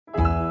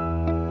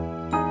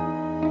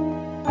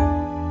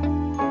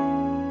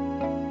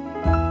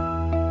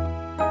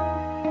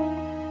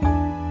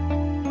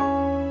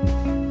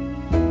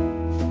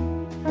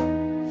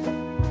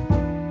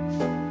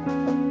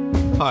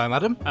Hi, I'm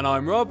Adam. And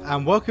I'm Rob.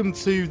 And welcome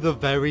to the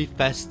very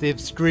festive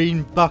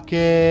Screen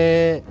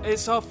Bucket.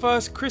 It's our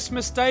first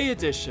Christmas Day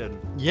edition.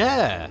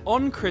 Yeah.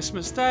 On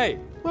Christmas Day.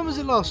 When was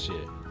it last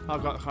year? I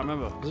can't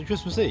remember. Was it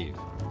Christmas Eve?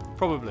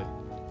 Probably.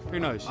 Who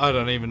knows? I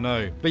don't even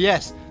know. But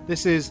yes,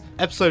 this is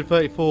episode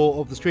 34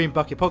 of the Screen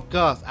Bucket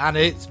podcast, and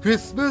it's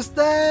Christmas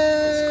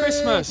Day! It's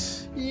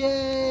Christmas.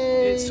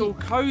 Yay! It's all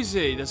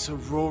cosy. There's a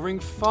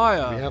roaring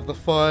fire. We have the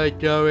fire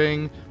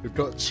going. We've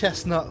got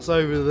chestnuts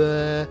over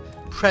there,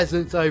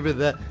 presents over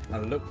there,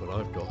 and look what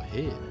I've got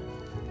here.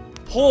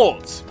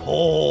 Port.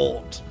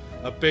 Port!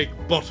 A big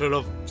bottle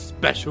of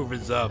special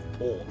reserve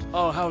port.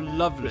 Oh, how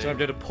lovely. Which I'm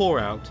going to pour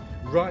out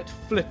right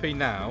flippy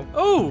now.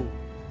 Oh!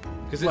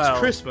 Because it's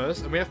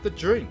Christmas and we have to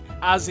drink.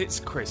 As it's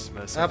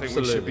Christmas, I think we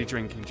Absolutely. should be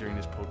drinking during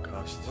this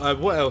podcast.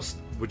 What else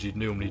would you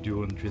normally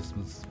do on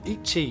Christmas?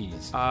 Eat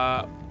cheese.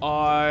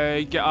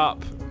 I get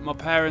up. My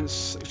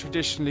parents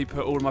traditionally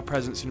put all of my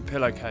presents in a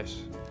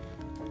pillowcase.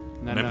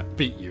 And then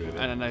beat you with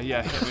it. And then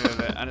hit me with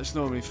it. And it's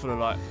normally full of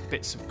like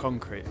bits of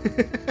concrete.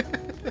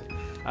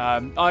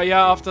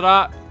 After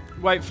that,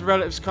 wait for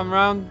relatives to come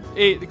around,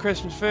 eat the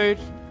Christmas food,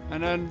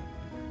 and then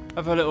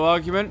have a little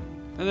argument,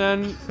 and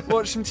then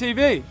watch some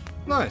TV.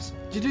 Nice.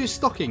 Do you do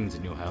stockings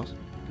in your house?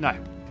 No.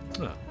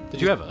 No.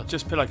 Did you ever?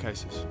 Just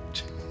pillowcases.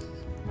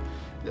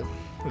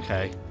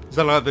 Okay. Is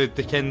that like the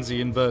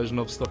Dickensian version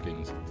of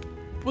stockings?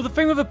 Well, the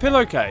thing with a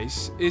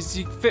pillowcase is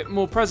you fit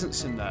more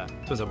presents in there.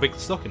 Depends how big the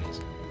stocking is.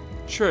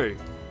 True.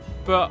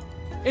 But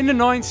in the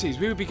 90s,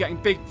 we would be getting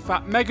big,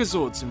 fat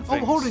Megazords and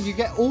things. Oh, hold on. You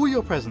get all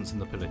your presents in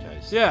the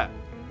pillowcase? Yeah.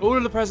 All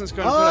of the presents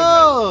go in the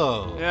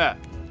pillowcase. Yeah.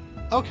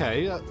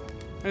 Okay.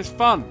 It's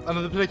fun.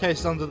 And the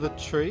pillowcase is under the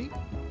tree?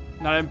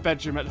 No, in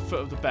bedroom at the foot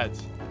of the bed.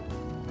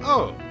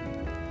 Oh.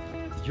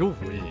 You're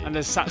weird. And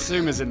there's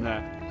Satsumas in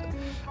there.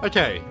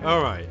 Okay,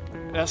 alright.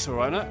 That's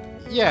alright, isn't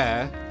it?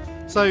 Yeah.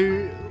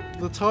 So,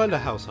 the Tyler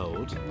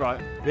household,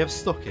 right, we have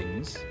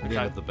stockings at the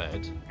end of the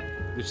bed,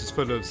 which is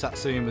full of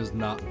Satsumas,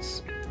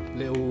 nuts,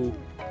 little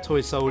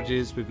toy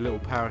soldiers with little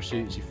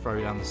parachutes you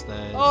throw down the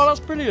stairs. Oh, that's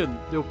brilliant.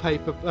 Little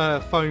paper,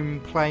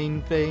 foam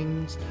plane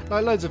things,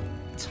 like loads of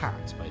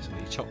tats,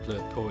 basically,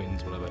 chocolate,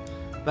 coins, whatever.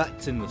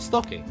 That's in the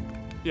stocking.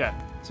 Yeah.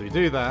 So we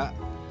do that.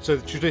 So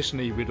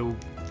traditionally we'd all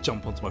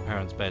jump onto my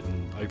parents' bed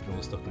and open all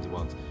the stockings at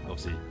once.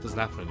 Obviously, it doesn't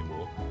happen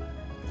anymore.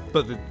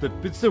 But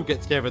we'd still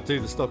get together, do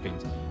the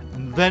stockings.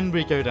 And then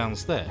we go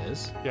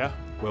downstairs. Yeah.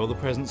 Where all the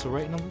presents are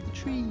waiting under the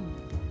tree.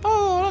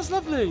 Oh, that's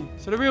lovely.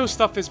 So the real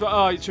stuff is,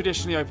 you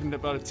traditionally opened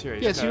it by the tree.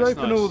 Yes, you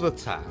open all the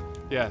tat.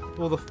 Yeah.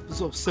 All the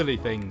sort of silly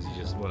things, you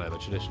just, whatever,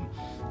 tradition.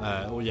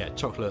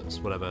 Chocolates,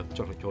 whatever,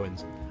 chocolate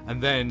coins.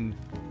 And then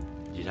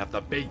you'd have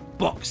the big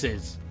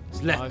boxes.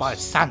 It's left by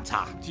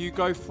Santa. Do you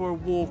go for a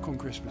walk on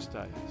Christmas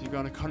Day? Do you go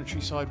on a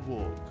countryside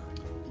walk?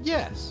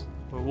 Yes.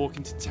 Or walk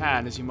into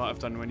town as you might have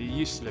done when you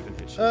used to live in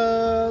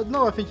Hitchin?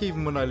 No, I think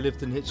even when I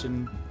lived in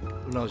Hitchin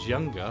when I was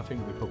younger, I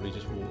think we probably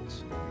just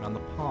walked around the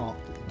park,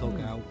 took the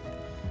dog out,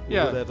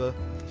 or whatever.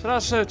 So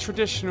that's a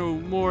traditional,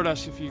 more or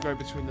less, if you go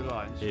between the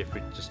lines. Yeah, if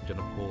we're just going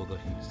to pour the...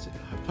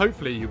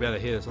 Hopefully you'll be able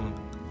to hear something.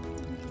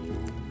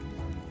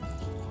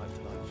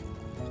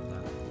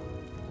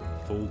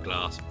 Full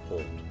glass of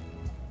port.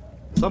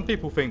 Some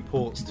people think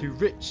port's too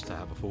rich to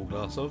have a full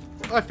glass of.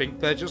 I think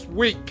they're just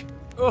weak.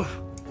 Oh,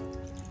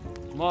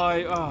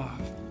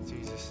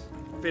 Jesus.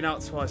 Been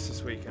out twice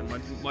this weekend.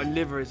 My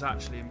liver is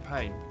actually in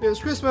pain. It's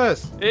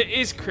Christmas. It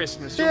is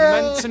Christmas.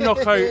 Yay!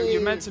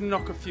 You're meant to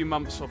knock a few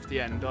months off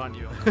the end, aren't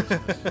you?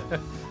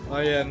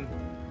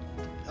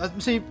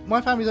 See,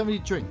 my family don't really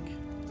drink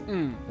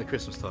at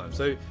Christmas time,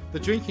 so the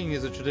drinking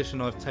is a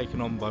tradition I've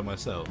taken on by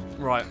myself.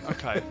 Right.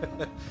 Okay.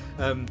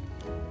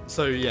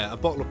 So yeah, a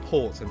bottle of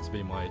port tends to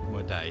be my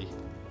day.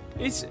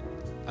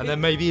 And then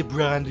maybe a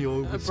brandy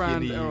or whiskey in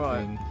the evening.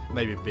 Right.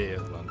 Maybe a beer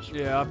at lunch.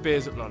 Yeah, I have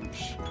beers at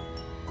lunch.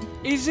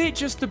 Is it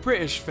just the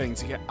British thing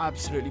to get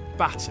absolutely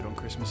battered on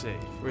Christmas Eve?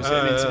 Or is it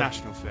an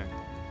international thing?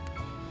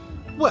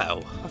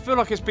 Well... I feel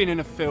like it's been in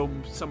a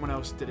film, someone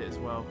else did it as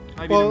well.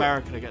 Maybe in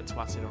America they get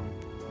twatted on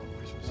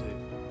Christmas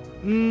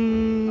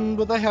Eve.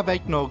 Well, they have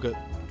eggnog at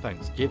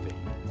Thanksgiving.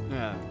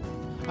 Yeah.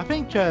 I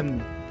think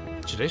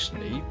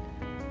traditionally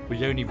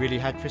we only really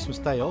had Christmas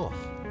Day off.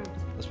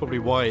 That's probably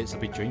why it's a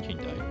big drinking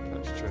day.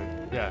 That's true.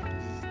 Yeah.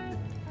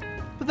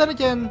 But then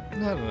again, I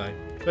don't know.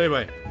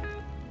 Anyway.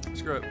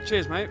 Screw it.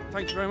 Cheers, mate.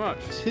 Thank you very much.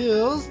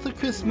 Cheers to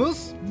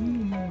Christmas.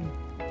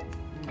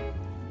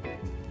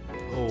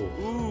 Oh.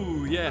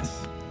 Ooh,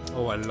 yes.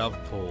 Oh, I love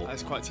port.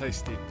 That's quite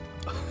tasty.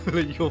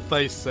 Your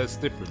face says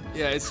different.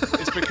 Yeah, it's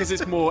because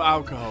it's more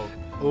alcohol.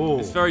 Oh.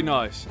 It's very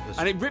nice.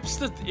 And it rips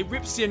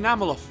the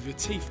enamel off of your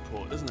teeth,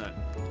 port, doesn't it?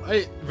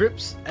 It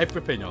rips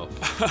everything off.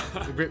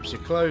 It rips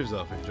your clothes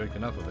off if you drink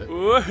enough of it.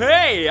 Ooh,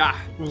 hey!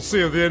 We'll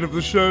see at the end of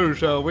the show,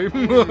 shall we?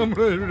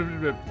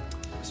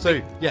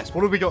 So, yes,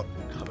 what have we got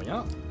coming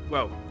up?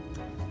 Well,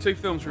 2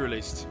 films were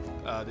released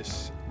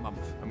this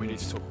month, and we need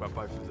to talk about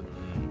both of them.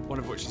 One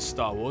of which is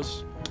Star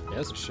Wars,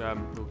 which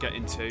we'll get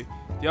into.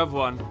 The other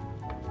one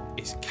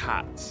is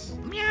Cats.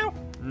 Meow.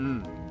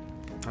 And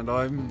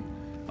I'm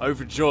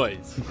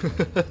overjoyed.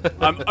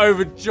 I'm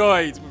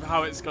overjoyed with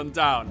how it's gone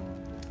down.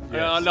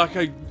 Yes. Like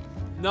a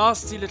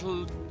nasty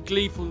little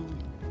gleeful...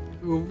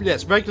 Well,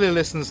 yes, regular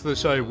listeners to the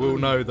show will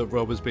know that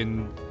Rob has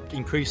been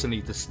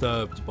increasingly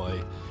disturbed by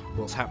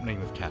what's happening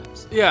with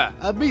cats. Yeah.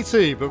 Me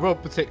too, but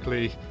Rob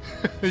particularly.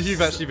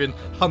 You've actually been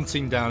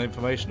hunting down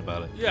information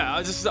about it. Yeah,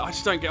 I just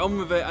don't get on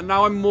with it, and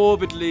now I'm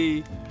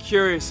morbidly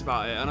curious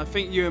about it, and I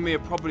think you and me are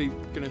probably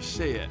going to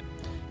see it.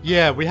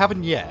 Yeah, we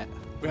haven't yet.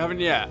 We haven't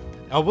yet.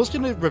 I was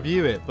going to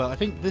review it, but I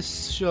think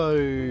this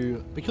show,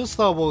 because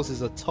Star Wars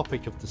is a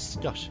topic of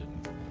discussion,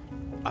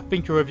 I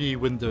think a review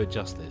wouldn't do it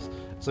justice.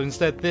 So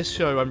instead, this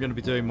show I'm going to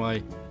be doing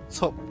my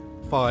top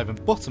 5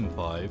 and bottom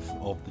 5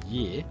 of the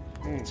year,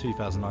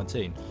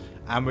 2019.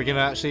 And we're going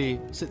to actually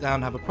sit down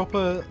and have a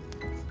proper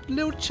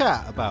little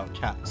chat about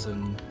cats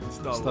and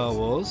Star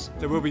Wars.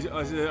 There will be.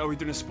 Are we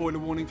doing a spoiler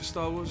warning for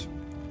Star Wars?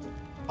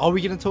 Are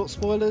we going to talk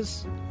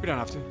spoilers? We don't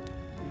have to.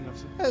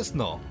 It's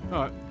not.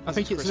 Alright. I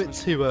think it's a bit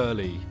too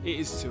early. It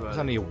is too early. It's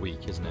only a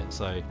week, isn't it?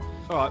 So.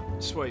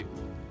 Alright, sweet.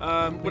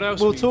 What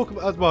else? We'll talk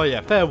about. Well,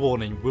 yeah. Fair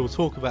warning. We'll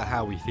talk about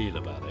how we feel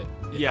about it.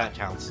 If that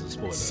counts as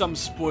a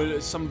spoiler.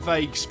 Some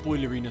vague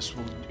spoileriness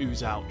will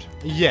ooze out.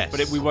 Yes.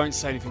 But we won't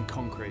say anything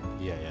concrete.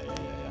 Yeah.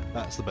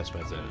 That's the best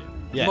way of doing it.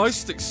 Yes.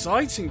 Most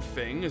exciting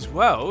thing as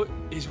well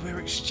is we're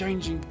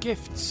exchanging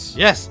gifts.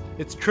 Yes,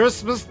 it's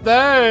Christmas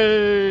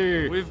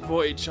Day. We've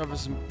bought each other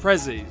some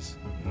prezzies.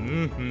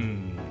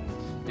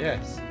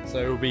 Yes.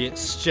 So we'll be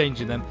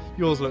exchanging them.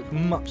 Yours look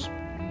much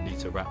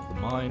neater wrapped than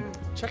mine.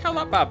 Check out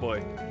that bad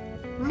boy.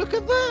 Look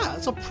at that.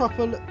 It's a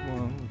proper look.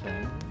 Well,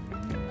 okay.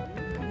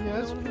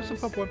 Yeah, it's a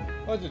proper one.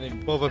 I didn't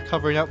even bother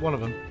covering up one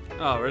of them.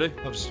 Oh, really?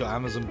 I've just got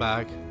Amazon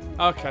bag.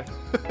 Okay.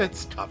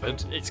 It's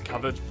covered. It's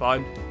covered,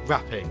 fine.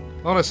 Wrapping.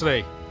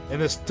 Honestly, in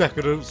this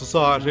decadent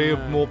society of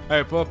more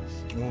paper.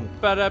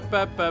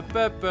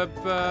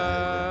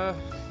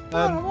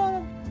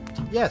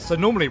 Yeah, so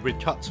normally we'd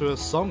cut to a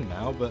song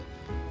now, but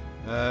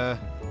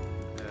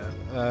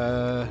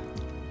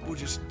we'll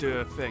just do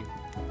a thing.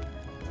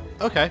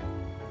 Okay.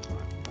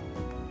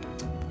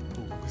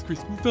 It's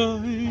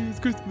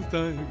Christmas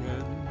Day again.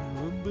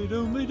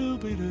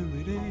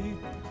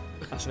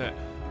 That's it.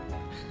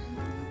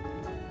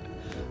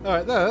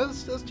 Alright,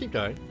 let's keep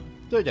going.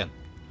 Do it again.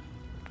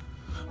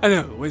 I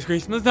know, it's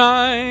Christmas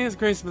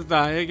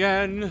Day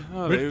again.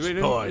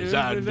 Rich pies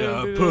and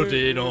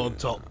pudding on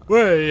top.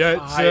 Way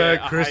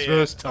it's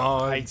Christmas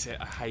time. I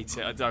hate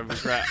it. I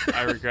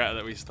regret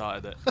that we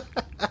started it.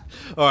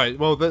 Alright,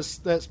 well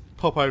let's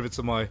pop over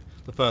to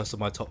the first of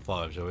my top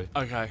 5, shall we?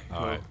 Okay,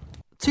 cool.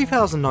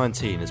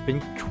 2019 has been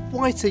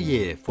quite a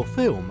year for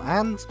film,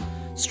 and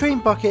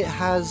Stream Bucket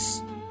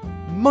has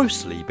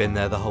mostly been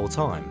there the whole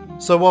time.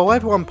 So while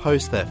everyone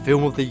posts their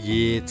film of the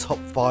year, top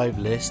 5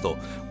 list, or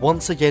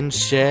once again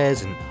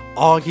shares and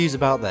argues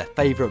about their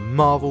favourite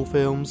Marvel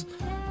films,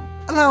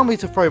 allow me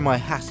to throw my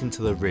hat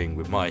into the ring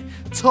with my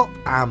top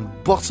and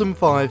bottom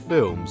 5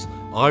 films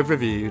I've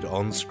reviewed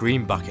on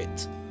Screen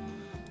Bucket.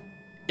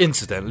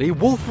 Incidentally,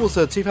 Wolf was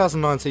a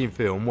 2019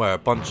 film where a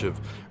bunch of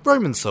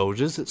Roman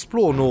soldiers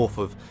explore north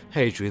of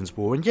Hadrian's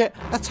Wall and get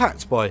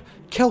attacked by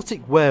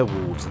Celtic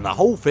werewolves, and the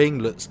whole thing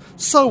looks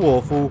so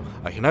awful.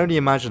 I can only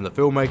imagine the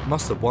filmmaker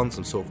must have won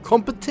some sort of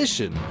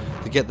competition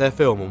to get their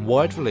film on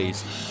wide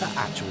release at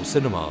actual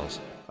cinemas.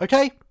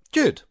 Okay,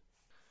 good.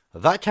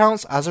 That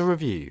counts as a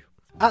review.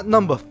 At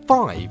number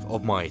 5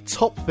 of my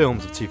top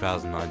films of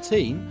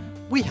 2019,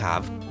 we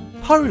have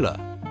Polar.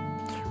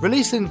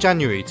 Released in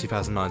January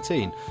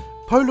 2019,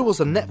 Polar was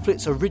a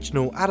Netflix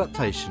original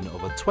adaptation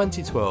of a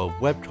 2012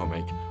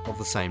 webcomic of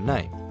the same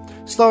name,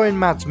 starring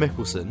Mads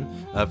Mikkelsen,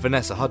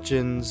 Vanessa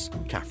Hudgens,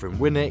 Catherine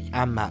Winnick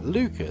and Matt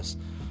Lucas.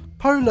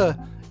 Polar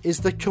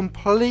is the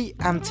complete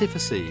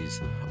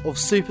antithesis of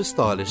super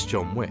stylish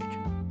John Wick.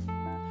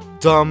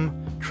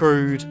 Dumb,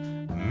 crude,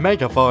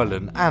 mega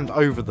violent and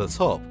over the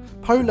top,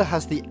 Polar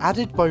has the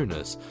added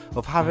bonus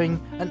of having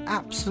an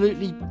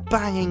absolutely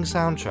banging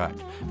soundtrack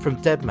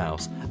from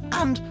Deadmau5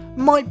 and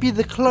might be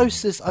the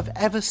closest I've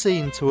ever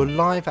seen to a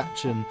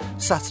live-action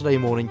Saturday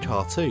morning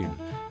cartoon,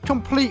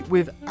 complete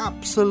with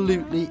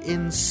absolutely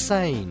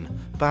insane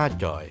bad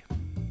guy.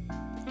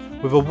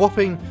 With a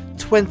whopping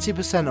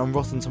 20% on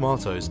Rotten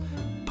Tomatoes,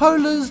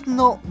 Polar's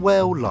not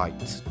well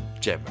liked,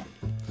 generally.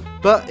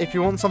 But if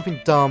you want something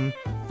dumb,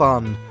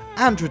 fun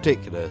and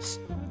ridiculous,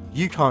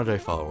 you can't go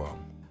far wrong.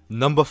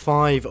 Number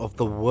 5 of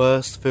the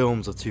worst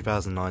films of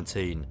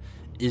 2019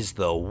 is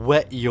the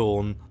wet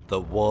yawn that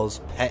was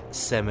Pet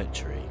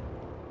Sematary.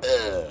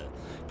 Ugh.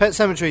 Pet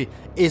Sematary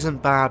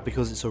isn't bad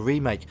because it's a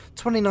remake.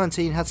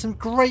 2019 had some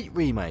great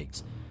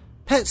remakes.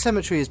 Pet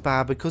Sematary is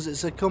bad because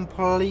it's a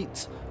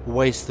complete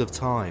waste of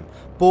time.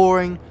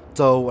 Boring,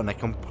 dull and a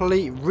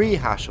complete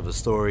rehash of a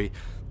story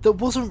that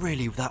wasn't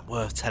really that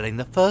worth telling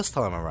the first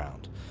time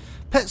around.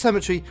 Pet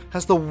Sematary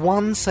has the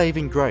one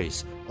saving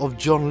grace of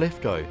John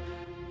Lithgow,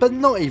 but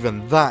not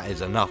even that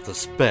is enough to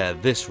spare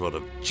this rod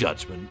of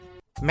judgment.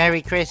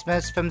 Merry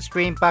Christmas from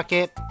Screen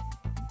Bucket.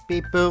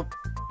 Beep boop.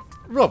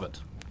 Robert.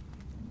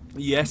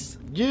 Yes?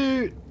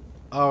 You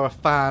are a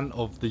fan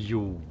of the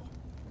Yule.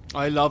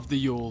 I love the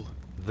Yule.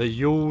 The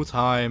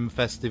Yule-time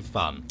festive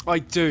fun. I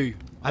do.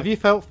 Have you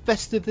felt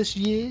festive this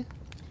year?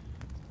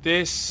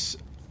 It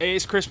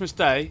is Christmas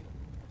Day.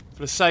 For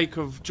the sake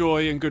of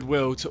joy and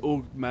goodwill to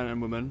all men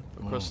and women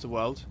across the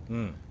world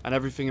and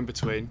everything in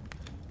between,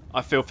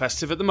 I feel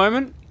festive at the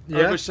moment.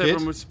 Yeah, I wish good.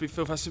 everyone would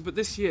feel festive, but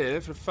this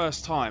year, for the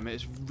first time,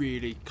 it's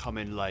really come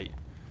in late.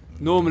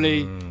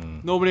 Normally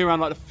around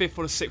like the 5th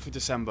or the 6th of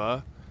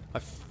December, I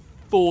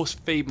force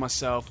feed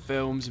myself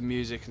films and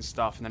music and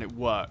stuff, and then it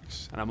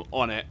works, and I'm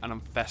on it, and I'm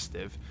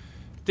festive.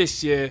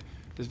 This year,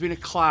 there's been a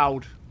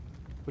cloud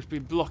which has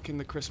been blocking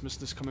the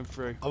Christmasness coming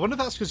through. I wonder if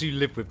that's because you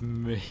live with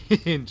me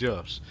and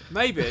Josh.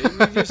 Maybe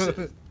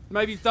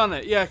you've done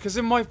it. Yeah, because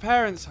in my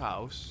parents'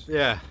 house,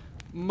 Yeah.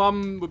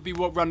 Mum would be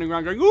running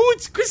around going, "Oh,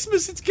 it's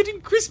Christmas! It's getting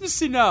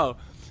Christmassy now,"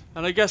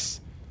 and I guess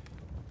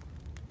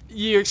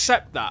you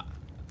accept that,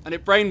 and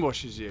it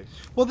brainwashes you.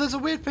 Well, there's a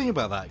weird thing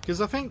about that,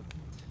 because I think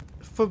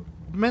for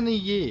many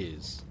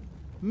years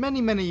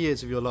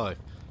of your life,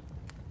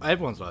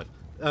 everyone's life,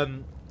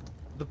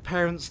 the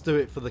parents do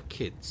it for the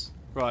kids.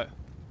 Right.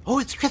 Oh,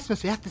 it's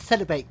Christmas. We have to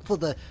celebrate for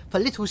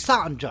little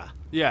Sandra.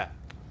 Yeah.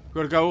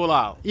 Got to go all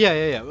out.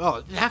 Yeah.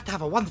 Oh, they have to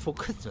have a wonderful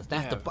Christmas. They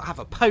have Yeah. to have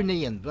a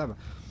pony and blah, blah.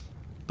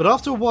 But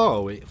after a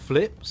while, it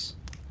flips,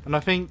 and I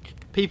think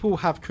people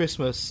have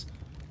Christmas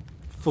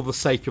for the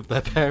sake of their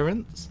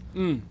parents.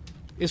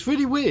 It's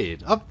really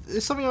weird.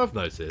 It's something I've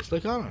noticed.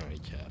 Like, I don't really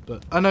care,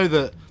 but I know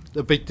that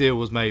a big deal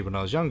was made when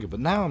I was younger, but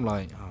now I'm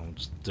like, oh, I'm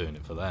just doing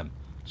it for them.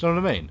 Do you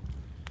know what I mean?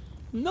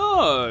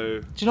 No.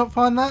 Do you not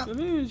find that? I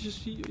mean, it's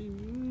just.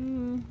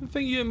 I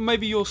think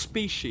maybe your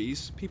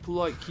species, people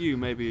like you,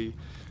 maybe.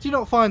 Do you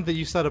not find that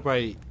you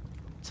celebrate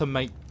to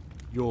make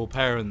your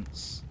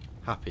parents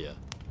happier?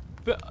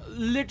 But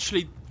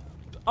literally,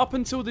 up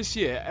until this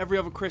year, every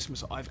other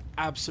Christmas, I've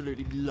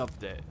absolutely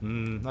loved it.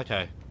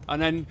 Okay.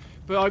 And then,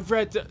 but I've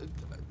read that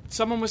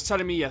someone was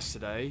telling me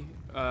yesterday,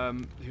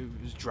 who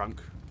was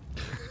drunk,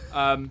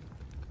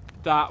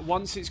 that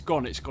once it's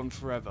gone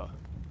forever.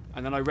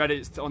 And then I read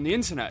it on the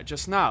internet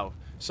just now.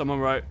 Someone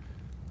wrote,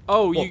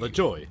 "Oh, What, the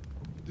joy?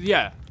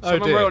 yeah." Oh,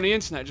 Someone dear. wrote on the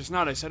internet just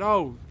now. They said,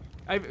 "Oh,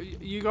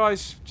 you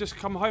guys just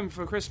come home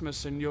for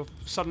Christmas, and you're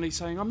suddenly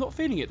saying I'm not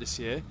feeling it this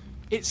year.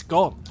 It's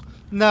gone."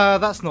 No,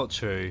 that's not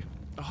true.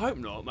 I hope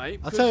not, mate.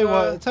 I'll tell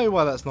you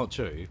why that's not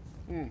true.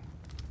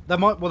 That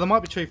might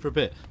be true for a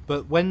bit,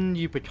 but when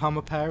you become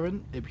a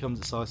parent, it becomes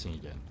exciting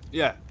again.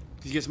 Yeah,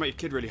 you get to make your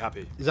kid really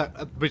happy.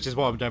 Which is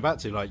what I'm going back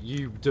to. Like,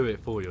 you do it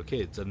for your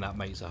kids, and that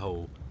makes a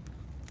whole.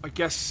 I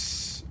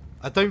guess.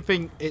 I don't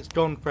think it's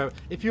gone forever.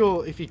 If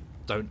you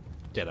don't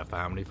get a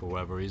family for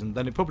whatever reason,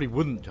 then it probably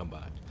wouldn't come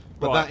back.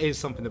 But Right. that is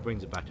something that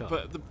brings it back up.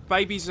 But the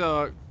babies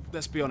are,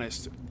 let's be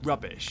honest,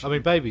 rubbish. I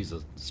mean, babies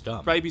are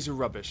scum. Babies are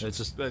rubbish. They're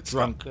just They're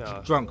drunk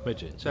scum. drunk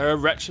midgets. They're a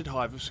wretched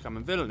hive of scum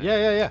and villainy.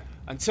 Yeah.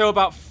 Until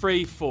about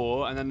 3,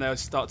 4, and then they'll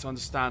start to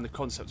understand the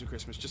concept of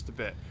Christmas just a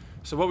bit.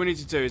 So what we need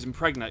to do is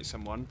impregnate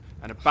someone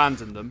and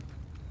abandon them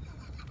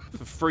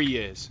for 3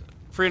 years.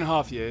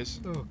 3.5 years.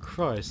 Oh,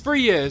 Christ.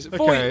 3 years.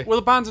 Okay. We'll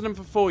abandon him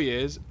for 4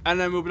 years, and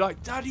then we'll be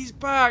like, "Daddy's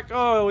back.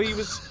 Oh, he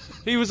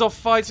was off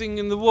fighting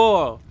in the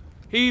war.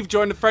 He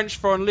joined the French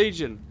Foreign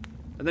Legion,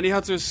 and then he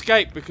had to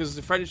escape because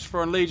the French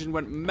Foreign Legion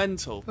went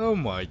mental. Oh,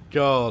 my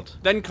God.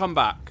 Then come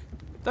back,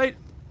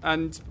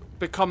 and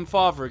become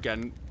father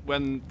again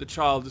when the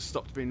child has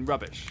stopped being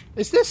rubbish."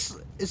 Is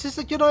this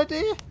a good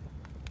idea?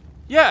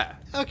 Yeah,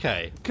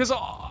 Okay. because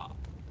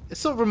It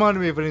sort of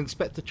reminded me of an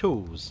Inspector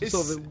Tools. It's-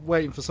 Sort of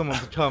waiting for someone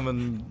to come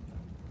and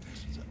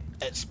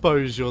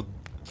expose your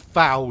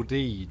foul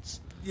deeds.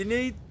 you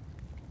need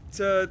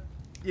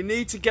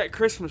to get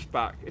Christmas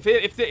back.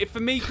 If for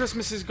me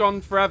Christmas is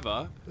gone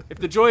forever, if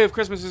the joy of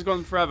Christmas is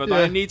gone forever, then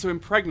Yeah. I need to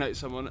impregnate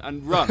someone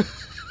and run,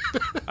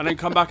 and then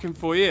come back in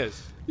 4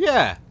 years.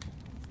 Yeah.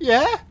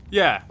 Yeah?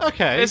 Yeah.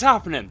 Okay. It's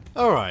happening.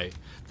 Alright.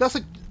 That's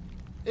a...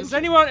 Has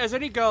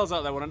any girls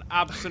out there want an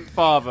absent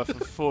father for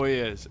 4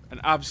 years? An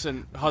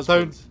absent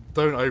husband?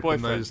 Don't open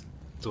Boyfriend. those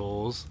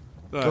doors.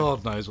 No.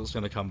 God knows what's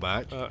going to come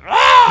back.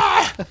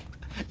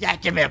 Yeah,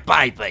 give me a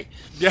baby.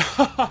 Yeah.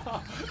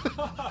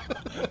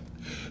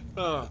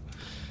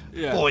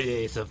 Yeah. 4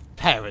 years of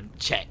parent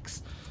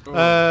checks.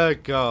 Oh,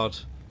 God.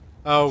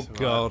 Oh, That's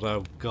God.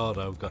 Oh, God.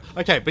 Oh, God.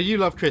 Okay, but you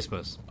love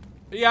Christmas.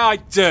 Yeah, I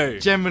do.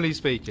 Generally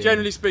speaking.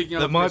 Generally speaking, I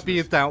There love might be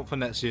a Christmas. doubt for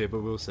next year, but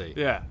we'll see.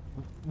 Yeah.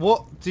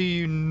 What do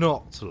you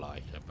not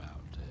like about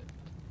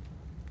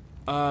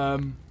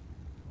it?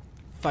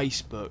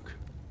 Facebook.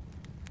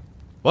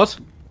 What?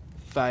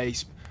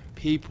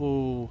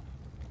 People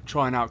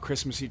trying out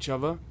Christmas each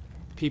other.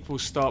 People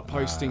start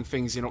posting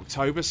things in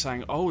October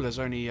saying, "Oh, there's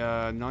only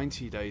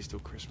 90 days till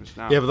Christmas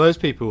now." Yeah, but those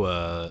people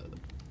are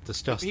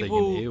disgusting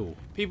and ill.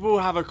 People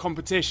have a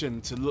competition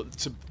to look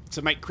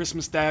to make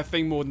Christmas Day a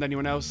thing more than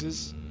anyone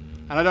else's,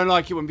 and I don't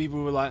like it when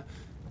people were like,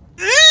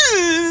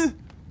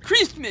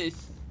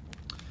 "Christmas."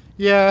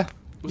 Yeah.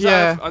 Was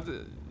yeah. that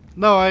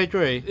No, I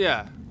agree.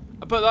 yeah,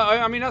 but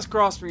I mean that's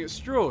grasping at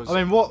straws.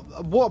 I mean,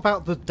 what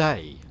about the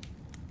day?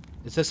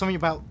 Is there something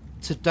about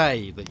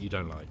today that you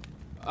don't like?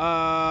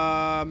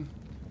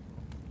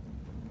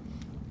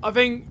 I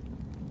think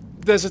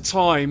there's a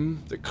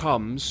time that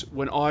comes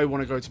when I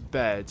want to go to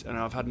bed and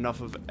I've had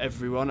enough of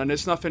everyone, and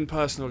it's nothing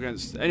personal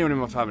against anyone in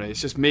my family.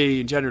 It's just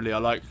me, and generally, I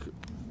like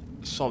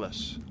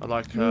solace. I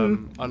like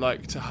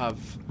to have.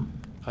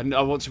 I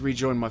want to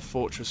rejoin my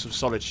fortress of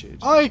solitude.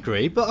 I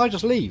agree, but I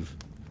just leave.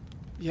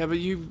 Yeah, but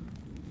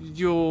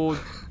you're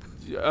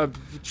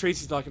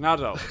treated like an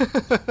adult.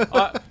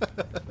 But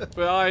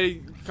I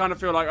kind of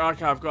feel like,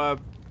 okay, I've got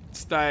to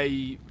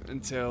stay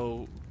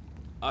until,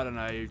 I don't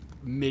know,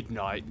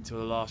 midnight, until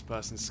the last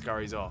person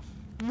scurries off.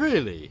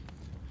 Really?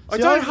 I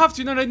don't have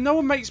to. No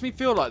one makes me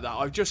feel like that.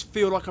 I just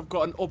feel like I've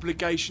got an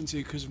obligation to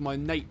because of my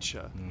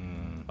nature.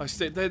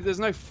 There's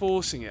no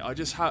forcing it. I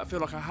just feel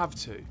like I have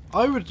to.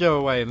 I would go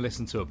away and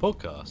listen to a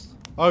podcast.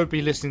 I would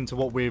be listening to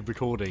what we're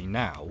recording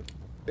now.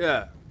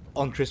 Yeah.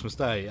 On Christmas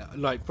Day,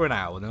 like for an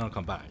hour, and then I'll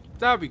come back.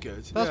 That would be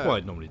good. That's what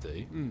I'd normally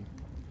do. In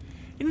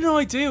an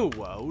ideal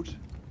world,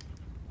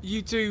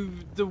 you do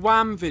the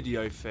Wham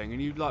video thing,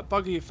 and you like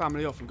bugger your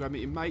family off and go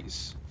meet your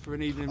mates for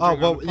an evening. Oh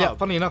well, yeah.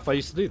 Funny enough, I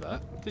used to do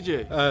that. Did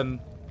you?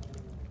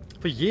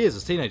 For years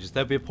as teenagers,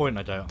 there'd be a point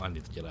I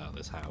need to get out of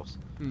this house.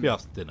 Be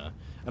after dinner,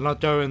 and I'd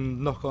go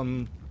and knock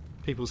on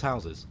people's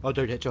houses. I'd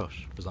go get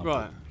Josh, for example,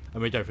 Right.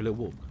 and we'd go for a little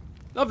walk.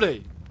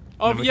 Lovely.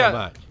 And then we'd come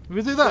back.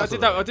 We do that.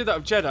 Yeah, I did that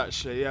with Jed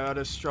actually. Yeah, I had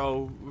a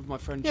stroll with my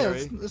friend Yeah,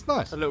 Jerry. it's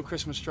nice. A little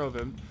Christmas stroll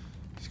with him.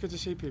 It's good to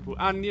see people.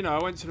 And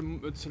I went to the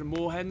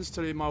Moorhens,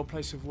 to my old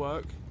place of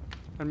work,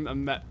 and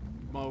met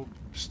my old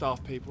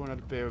staff people and had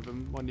a beer with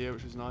them one year,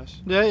 which was nice.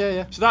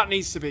 Yeah. So that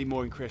needs to be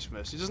more in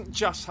Christmas. It doesn't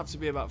just have to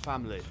be about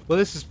family. Well,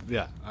 this is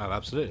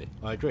absolutely.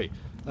 I agree.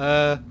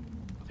 I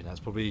think that's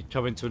probably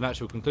coming to a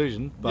natural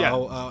conclusion. But Yeah.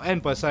 I'll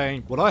end by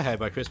saying what I hate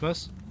by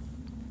Christmas: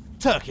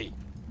 turkey.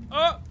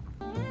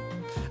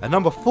 At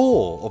number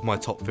 4 of my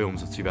top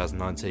films of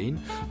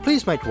 2019,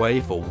 please make way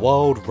for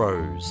Wild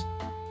Rose.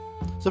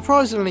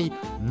 Surprisingly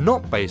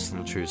not based on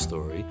a true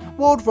story,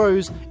 Wild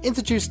Rose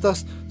introduced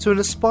us to an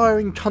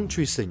aspiring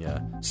country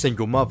singer,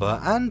 single mother,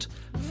 and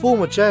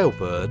former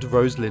jailbird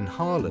Rosalind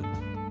Harlan.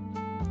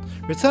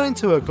 Returning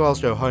to her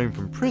Glasgow home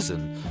from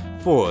prison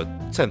for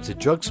attempted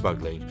drug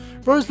smuggling,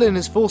 Rosalind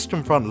is forced to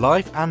confront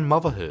life and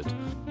motherhood,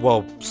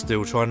 while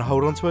still trying to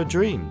hold on to her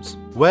dreams.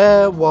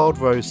 Where Wild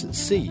Rose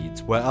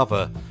succeeds, where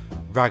other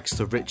rags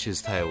to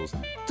riches tales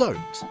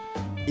don't,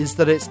 is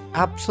that it's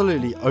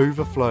absolutely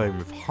overflowing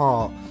with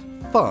heart,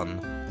 fun,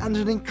 and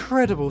an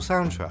incredible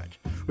soundtrack,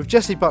 with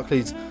Jessie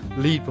Buckley's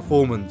lead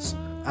performance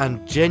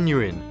and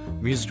genuine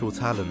musical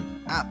talent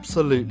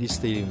absolutely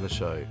stealing the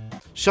show.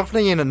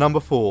 Shuffling in at number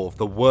 4 of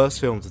the worst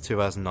films of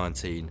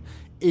 2019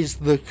 is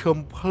the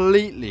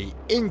completely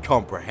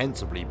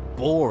incomprehensibly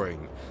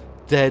boring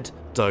Dead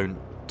Don't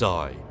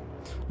Die.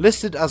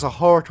 Listed as a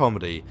horror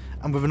comedy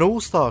and with an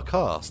all-star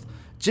cast,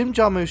 Jim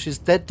Jarmusch's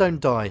Dead Don't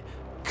Die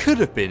could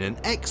have been an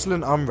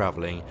excellent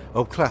unravelling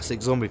of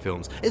classic zombie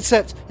films,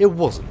 except it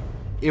wasn't.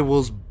 It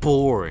was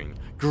boring,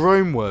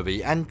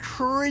 groan-worthy and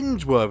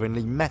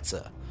cringe-worthily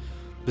meta.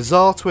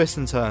 Bizarre twists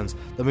and turns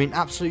that mean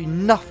absolutely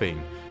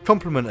nothing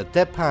complement a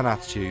deadpan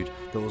attitude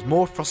that was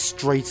more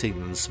frustrating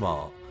than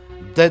smart.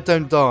 Dead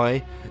Don't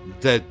Die,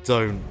 Dead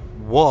Don't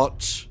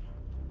Watch.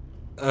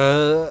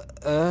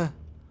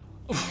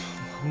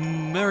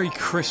 Merry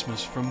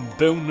Christmas from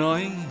Bill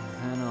Nye,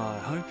 and I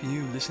hope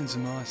you listen to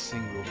my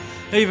single,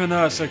 even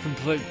though it's a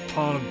complete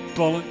pile of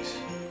bollocks.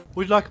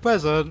 Would you like a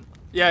present?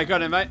 Yeah, go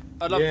on then, mate.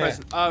 I'd love Yeah.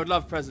 present. I would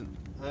love present.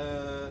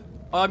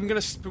 I'm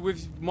gonna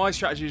with my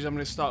strategies. I'm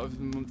gonna start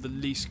with the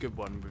least good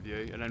one with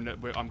you, and then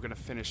I'm gonna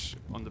finish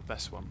on the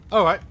best one.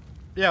 Alright.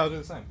 Yeah, I'll do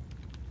the same.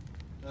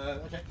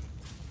 Okay.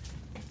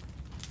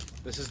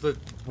 This is the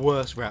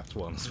worst wrapped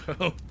one as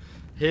well.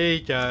 Here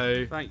you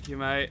go. Thank you,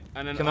 mate.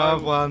 And then Can I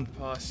have will one?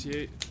 Pass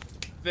you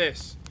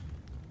this.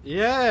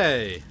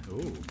 Yay!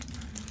 Ooh.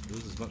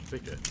 This is much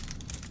bigger.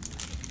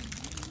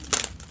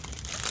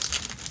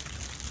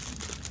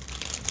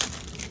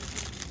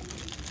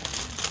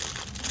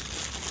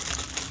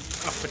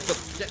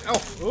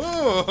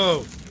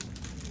 Oh!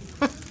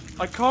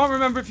 I can't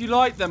remember if you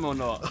like them or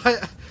not.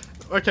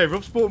 Okay,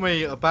 Rob's bought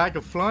me a bag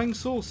of flying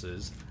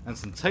saucers and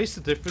some Taste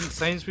of Different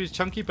Sainsbury's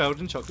Chunky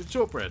Belgian chocolate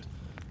shortbread.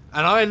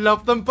 And I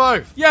love them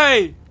both!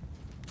 Yay!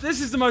 This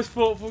is the most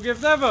thoughtful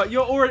gift ever.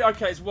 You're already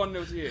okay. It's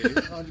 1-0 to you,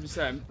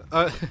 100%.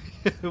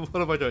 What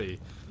have I done you?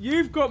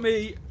 You've got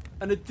me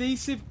an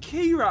adhesive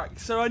key rack,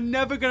 so I'm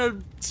never gonna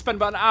spend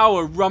about an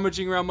hour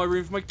rummaging around my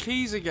room for my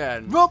keys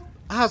again. Rob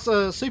has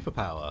a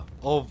superpower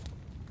of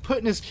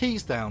putting his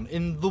keys down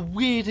in the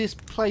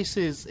weirdest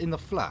places in the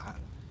flat,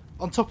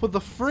 on top of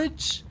the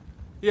fridge,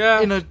 Yeah.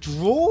 in a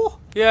drawer.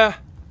 Yeah.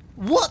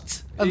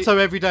 What? And so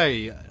every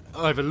day,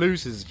 either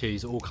loses his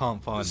keys or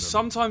can't find them.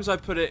 Sometimes I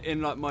put it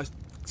in like my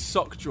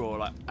sock drawer,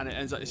 like, and it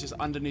ends up it's just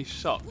underneath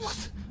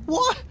socks.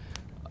 What?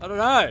 I don't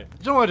know. Do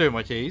you know what I do with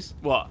my keys?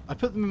 What? I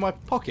put them in my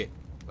pocket.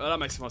 Well, that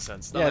makes more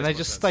sense. Yeah, makes they more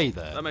just sense. stay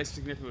there. That makes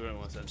significantly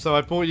more sense. So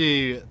I bought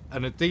you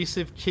an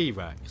adhesive key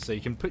rack, so you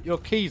can put your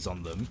keys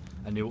on them,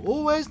 and you'll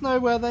always know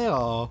where they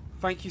are.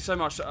 Thank you so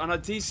much. An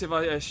adhesive,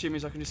 I assume,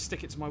 is I can just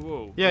stick it to my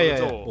wall. Yeah, or yeah,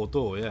 the yeah. door. Or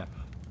door, yeah.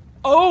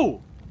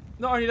 Oh!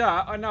 Not only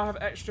that, I now have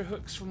extra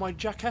hooks for my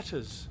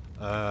jackettas.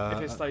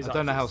 I it stays up,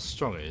 don't know how it's-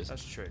 strong it is.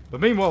 That's true.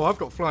 But meanwhile, I've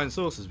got flying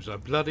saucers, which I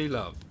bloody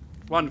love.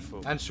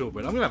 Wonderful. And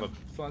shortbread. I'm going to have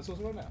a flying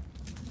saucer right now.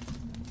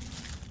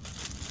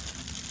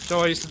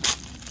 So a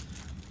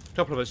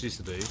couple of us used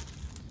to do,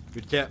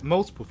 we'd get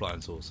multiple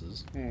flying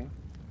saucers,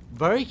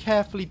 very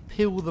carefully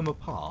peel them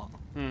apart,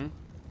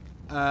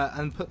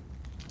 and put,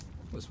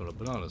 what's one of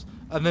bananas,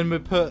 and then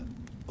we'd put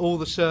all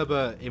the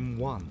sherbet in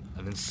one,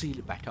 and then seal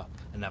it back up,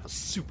 and have a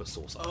super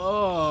saucer.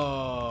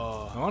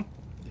 Oh. Come on.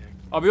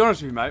 I'll be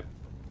honest with you, mate.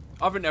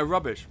 I think they're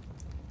rubbish.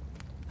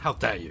 How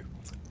dare you?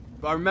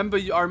 But I remember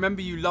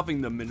you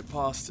loving them in the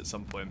past at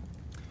some point.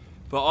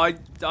 But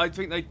I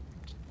think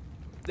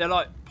they're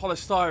like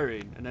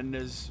polystyrene, and then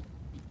there's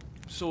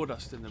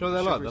sawdust in them. Do you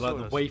know what they're like? sugary They're like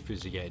the sawdust.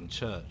 wafers you get in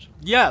church.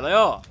 Yeah, they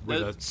are. With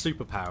They're- a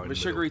superpower in with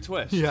the sugary middle.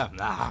 twist. Yeah.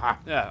 Nah.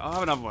 Yeah, I'll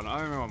have another one. I'll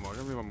have one more.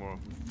 Give me one more.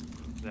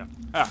 Yeah.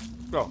 Ah,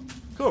 go.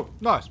 Cool.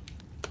 Nice.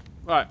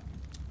 Right.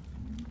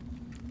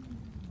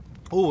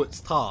 Oh, it's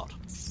tart.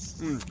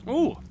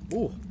 Ooh.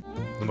 Ooh.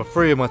 Number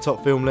 3 of my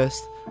top film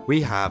list,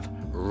 we have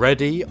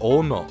Ready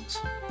or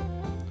Not.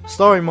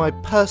 Starring my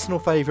personal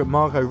favourite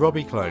Margot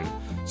Robbie clone,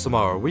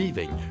 Samara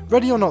Weaving,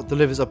 Ready or Not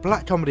delivers a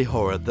black comedy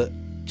horror that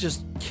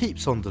just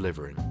keeps on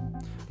delivering.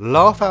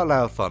 Laugh out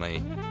loud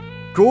funny,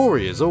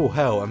 gory as all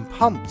hell, and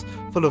pumped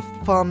full of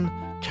fun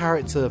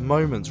character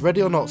moments.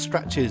 Ready or Not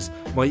scratches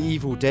my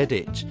Evil Dead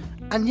itch,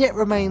 and yet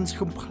remains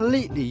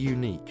completely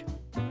unique.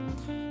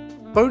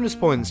 Bonus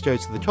points go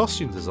to the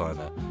costume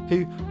designer,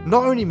 who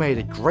not only made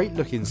a great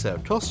looking set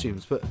of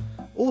costumes, but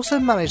also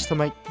managed to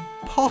make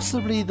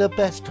possibly the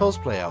best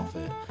cosplay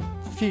outfit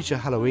for future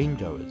Halloween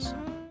goers.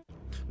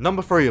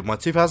 Number 3 of my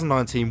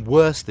 2019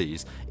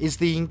 worsties is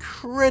the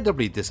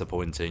incredibly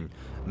disappointing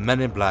Men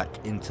in Black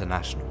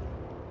International.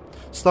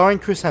 Starring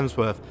Chris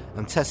Hemsworth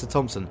and Tessa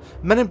Thompson,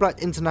 Men in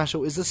Black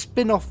International is a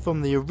spin-off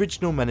from the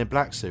original Men in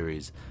Black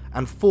series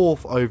and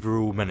 4th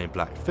overall Men in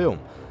Black film,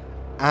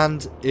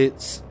 and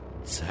it's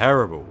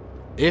terrible.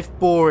 If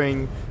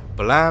boring,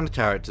 bland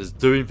characters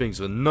doing things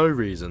for no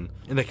reason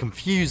in a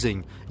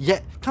confusing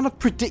yet kind of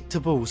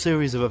predictable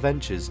series of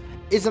adventures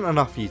isn't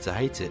enough for you to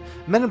hate it,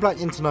 Men in Black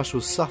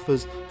International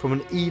suffers from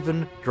an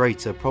even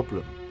greater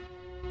problem.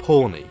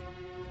 Pawnee,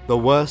 the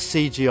worst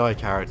CGI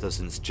character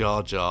since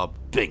Jar Jar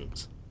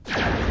Binks.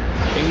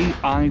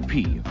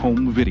 AIP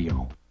Home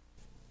Video.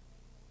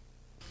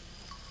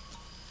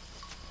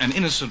 An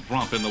innocent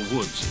romp in the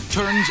woods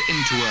turns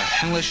into a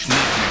hellish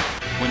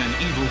nightmare when an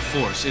evil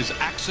force is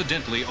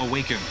accidentally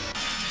awakened.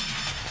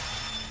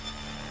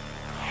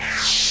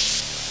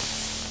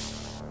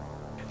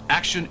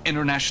 Action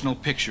International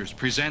Pictures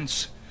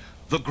presents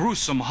the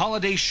gruesome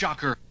holiday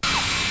shocker,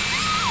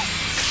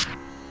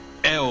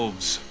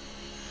 Elves.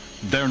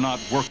 They're not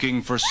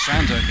working for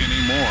Santa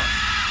anymore.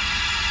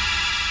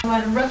 I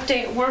had a rough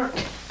day at work.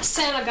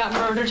 Santa got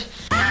murdered.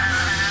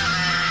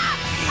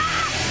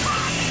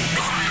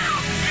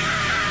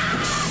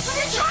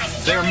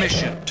 Their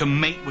mission to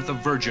mate with a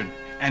virgin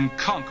and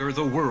conquer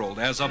the world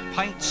as a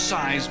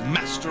pint-sized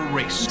master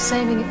race. I'm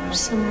saving it for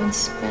someone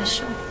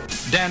special.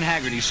 Dan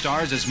Haggerty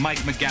stars as Mike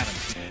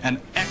McGavin,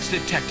 an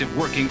ex-detective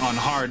working on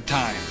hard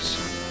times.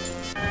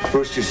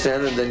 First you're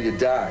Santa, then you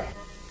die.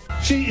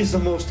 She is the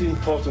most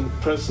important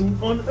person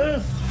on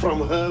Earth.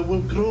 From her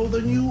will grow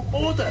the new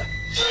order.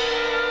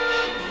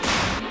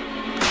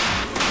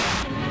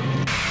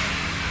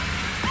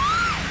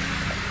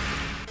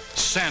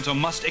 Santa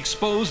must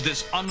expose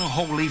this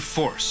unholy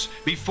force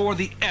before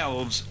the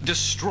elves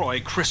destroy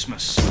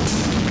Christmas.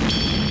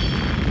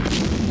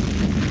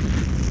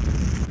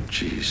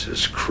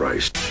 Jesus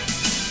Christ.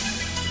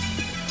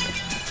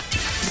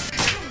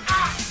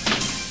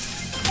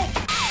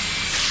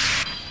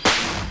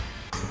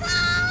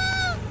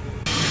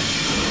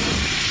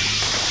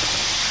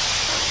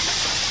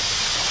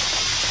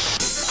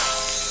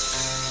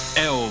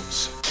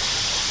 Elves.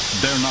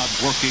 They're not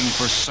working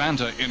for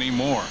Santa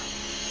anymore.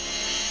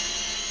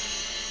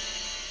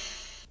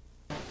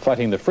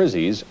 Fighting the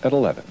Frizzies at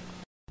 11.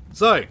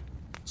 So,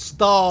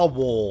 Star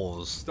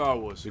Wars. Star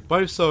Wars. We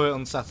both saw it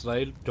on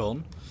Saturday,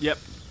 gone. Yep.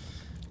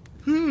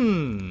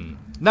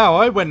 Now,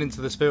 I went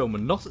into this film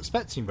and not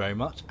expecting very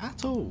much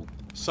at all.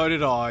 So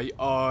did I.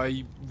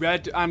 I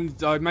read,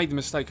 and I made the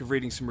mistake of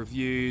reading some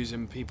reviews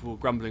and people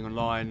grumbling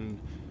online,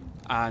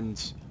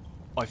 and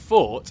I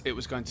thought it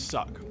was going to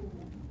suck.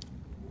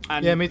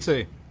 And Yeah, me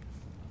too.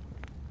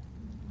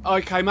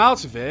 I came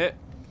out of it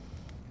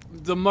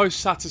the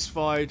most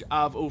satisfied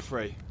out of all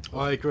three.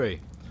 I agree.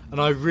 And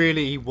I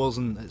really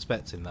wasn't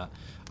expecting that.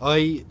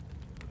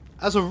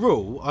 As a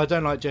rule, I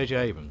don't like J.J.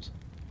 Abrams.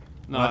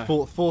 No. And I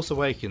thought Force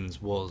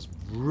Awakens was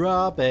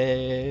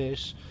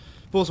rubbish.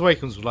 Force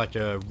Awakens was like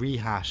a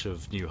rehash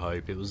of New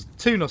Hope. It was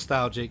too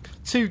nostalgic,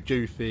 too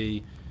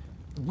goofy,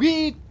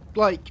 weird,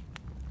 like,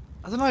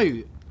 I don't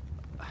know.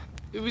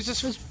 It was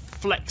just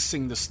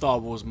flexing the Star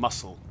Wars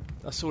muscle.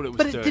 That's all it was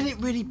But it doing. did it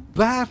really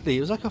badly.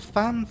 It was like a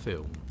fan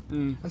film.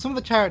 And some of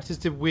the characters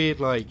did weird,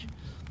 like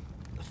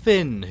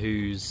Finn,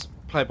 who's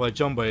played by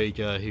John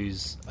Boyega,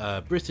 who's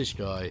a British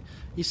guy.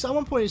 At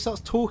one point he starts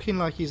talking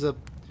like he's a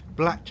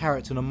black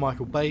character in a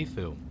Michael Bay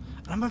film.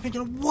 And I'm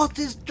thinking, what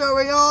is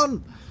going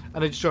on?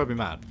 And it just drove me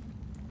mad.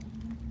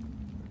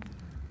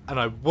 And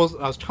I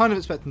was kind of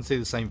expecting to see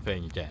the same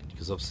thing again,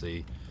 because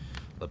obviously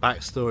the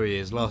backstory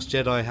is Last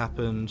Jedi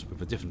happened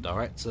with a different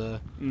director.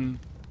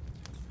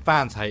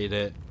 Fans hated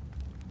it.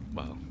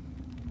 Well,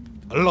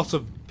 a lot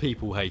of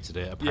people hated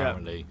it,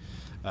 apparently.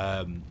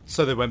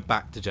 So they went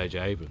back to J.J.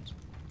 Abrams.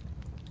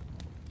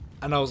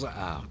 And I was like,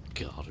 oh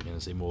god, we're going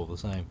to see more of the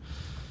same.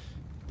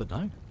 But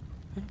no,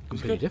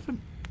 completely different.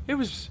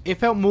 It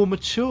felt more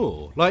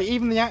mature. Like,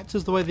 even the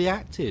actors, the way they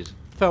acted,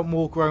 felt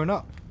more grown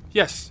up.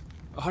 Yes,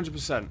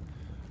 100%.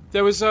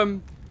 There was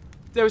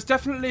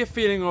definitely a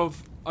feeling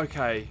of,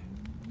 okay,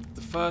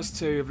 the first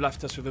two have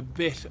left us with a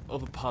bit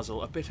of a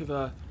puzzle, a bit of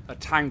a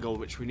tangle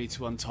which we need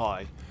to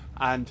untie,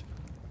 and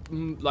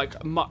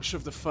like much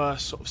of the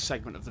first sort of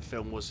segment of the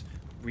film was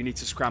we need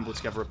to scramble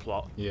together a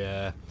plot.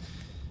 Yeah.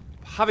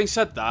 Having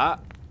said that,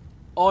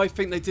 I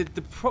think they did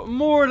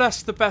more or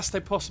less the best they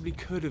possibly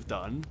could have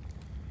done.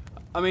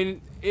 I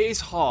mean, it is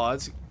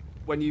hard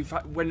when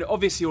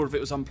obviously all of it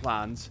was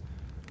unplanned.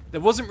 There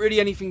wasn't really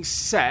anything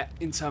set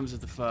in terms of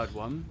the third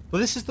one.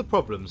 Well, this is the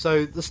problem.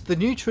 So the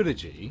new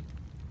trilogy,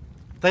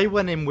 they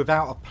went in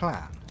without a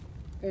plan.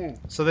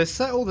 So they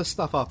set all this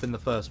stuff up in the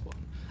first one,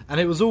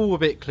 and it was all a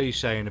bit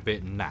cliche and a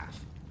bit naff,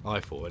 I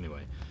thought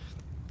anyway.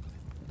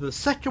 The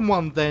second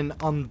one then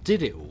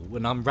undid it all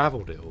and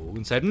unravelled it all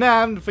and said,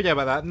 nah, forget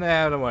about that,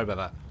 nah, don't worry about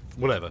that,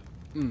 whatever.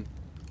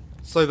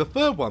 So the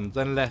third one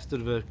then left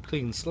with a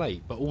clean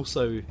slate, but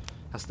also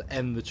has to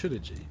end the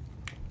trilogy.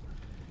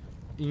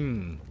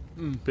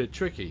 Bit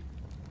tricky.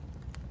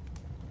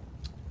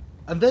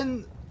 And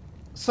then,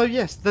 so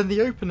yes, then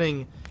the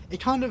opening, it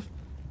kind of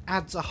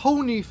adds a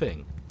whole new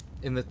thing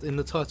in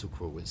the title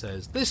crawl. It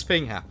says, this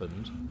thing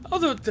happened. Oh,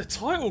 the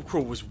title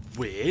crawl was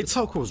weird. The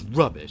title crawl was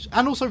rubbish,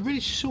 and also really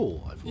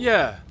short, I thought.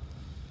 Yeah.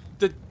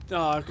 We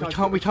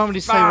can't really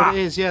say what it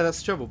is, yeah, that's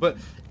the trouble. But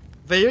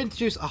they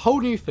introduce a whole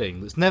new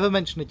thing that's never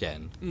mentioned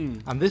again,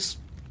 and this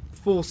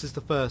forces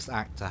the first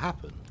act to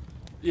happen.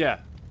 Yeah.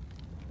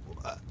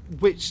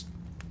 Which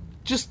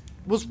just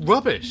was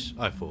rubbish,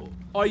 I thought.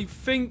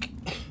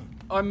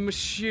 I'm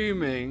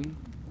assuming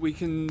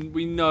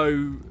we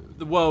know,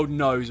 the world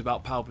knows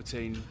about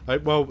Palpatine.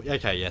 Well,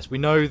 okay, yes, we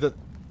know that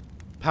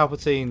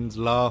Palpatine's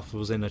laugh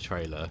was in a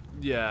trailer.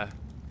 Yeah.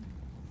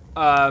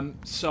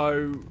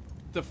 So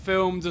the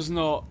film does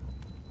not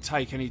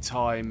take any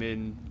time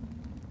in,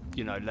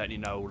 letting you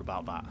know all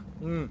about that.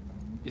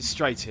 It's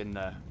straight in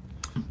there.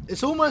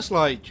 It's almost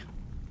like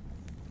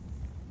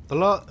the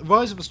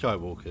Rise of the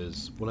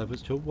Skywalkers, whatever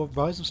it's called,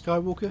 Rise of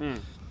Skywalker.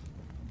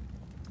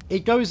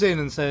 It goes in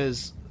and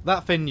says,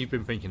 that thing you've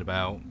been thinking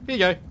about, here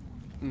you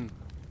go.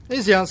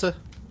 Here's the answer.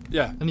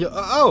 Yeah. And you're,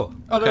 oh,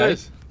 okay.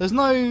 Is. There's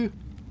no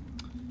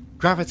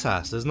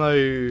gravitas, there's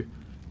no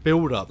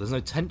build-up, there's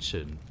no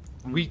tension.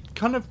 We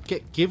kind of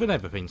get given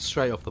everything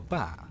straight off the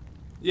bat.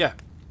 Yeah.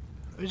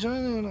 Which I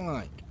don't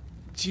like.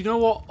 Do you know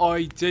what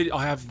I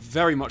have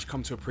very much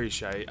come to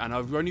appreciate, and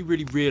I've only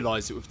really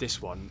realised it with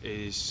this one,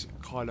 is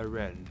Kylo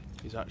Ren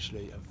is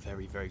actually a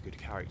very, very good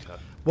character.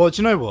 Well,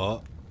 do you know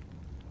what?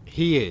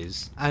 He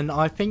is, and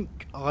I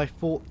think I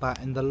thought that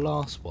in the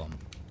last one.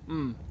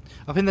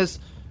 I think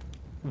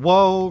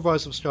while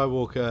Rise of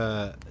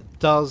Skywalker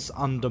does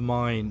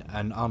undermine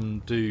and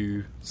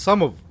undo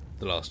some of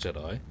The Last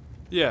Jedi,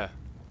 yeah,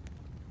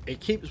 it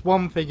keeps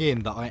one thing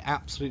in that I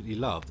absolutely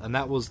loved, and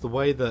that was the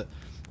way that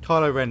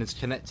Kylo Ren is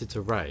connected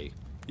to Rey.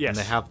 Yes. And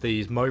they have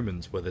these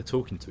moments where they're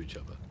talking to each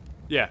other.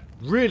 Yeah.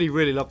 Really,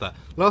 really love that.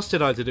 Last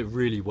Jedi did it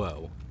really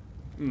well.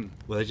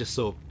 Where they just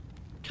sort of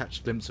catch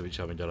a glimpse of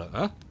each other and go like,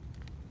 huh?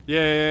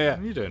 Yeah. What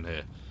are you doing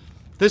here?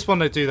 This one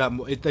they do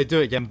that. They do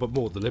it again, but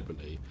more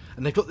deliberately.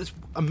 And they've got this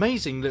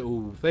amazing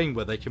little thing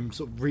where they can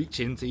sort of reach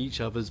into each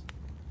other's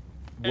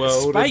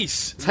world,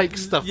 space, take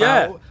stuff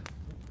out.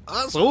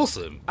 That's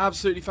awesome.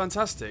 Absolutely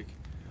fantastic.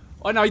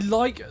 And I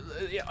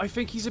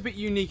think he's a bit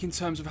unique in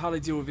terms of how they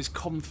deal with his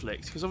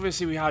conflict, because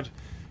obviously we had,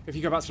 if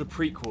you go back to the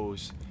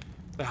prequels,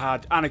 they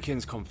had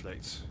Anakin's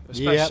conflict,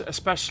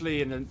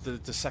 especially in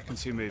the second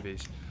two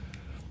movies.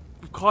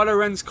 With Kylo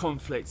Ren's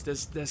conflict,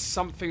 there's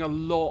something a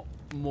lot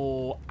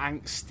more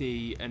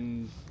angsty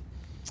and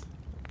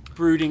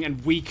brooding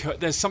and weaker.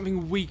 There's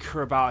something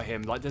weaker about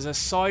him. Like, there's a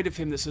side of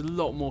him that's a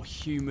lot more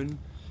human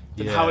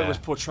than how it was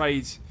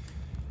portrayed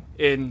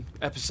in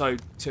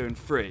episode 2 and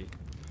 3.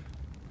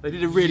 They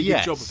did a really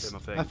good job of him, I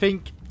think. I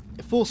think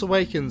Force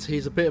Awakens,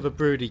 he's a bit of a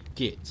broody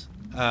git,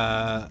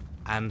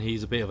 and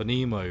he's a bit of an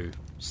emo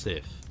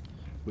Sith,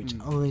 which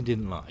I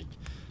didn't like.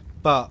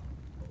 But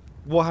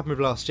what happened with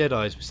Last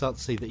Jedi is we start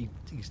to see that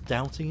he's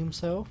doubting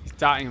himself. He's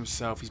doubting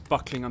himself. He's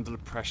buckling under the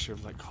pressure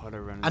of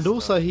Kylo Ren. And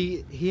also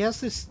he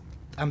has this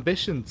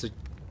ambition to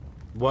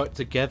work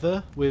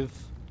together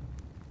with.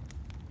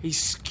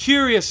 He's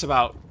curious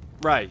about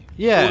Rey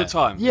all the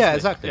time. Yeah,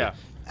 exactly. Yeah.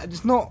 And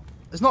it's not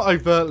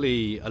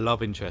overtly a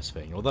love interest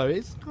thing, although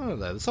it's kind of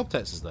there. The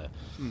subtext is there.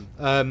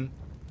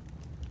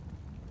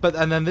 But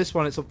then this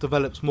one it sort of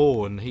develops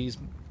more, and he's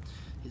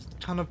it's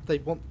kind of they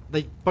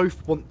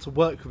both want to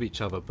work with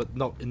each other, but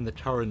not in the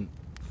current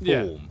form.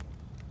 Yeah.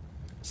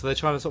 So they're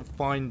trying to sort of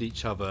find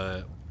each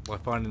other by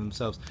finding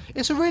themselves.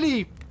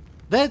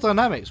 Their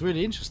dynamic's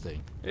really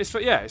interesting. It's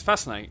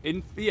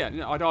fascinating.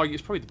 I'd argue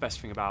it's probably the best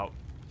thing about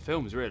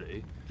films,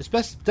 really.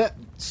 It's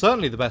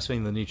certainly the best thing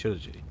in the new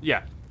trilogy.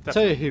 Yeah, I'll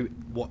tell you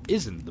what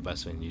isn't the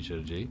best thing in the new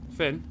trilogy.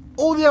 Finn.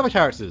 All the other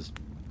characters.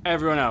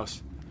 Everyone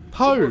else.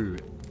 Poe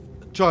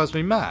drives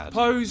me mad.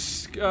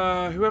 Poe's,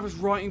 whoever's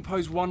writing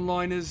Poe's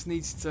one-liners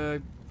needs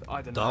to,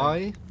 I don't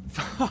know.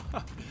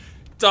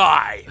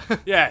 Die.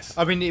 Yes.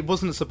 I mean, it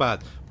wasn't so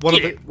bad.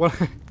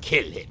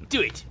 Kill him.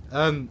 Do it.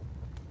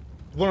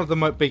 One of the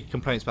big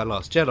complaints about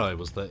Last Jedi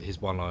was that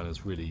his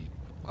one-liners really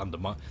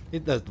undermine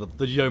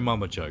the Yo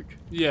Mama joke.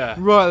 Yeah.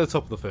 Right at the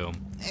top of the film.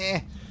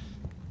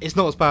 It's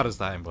not as bad as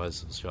that in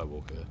Rise of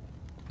Skywalker.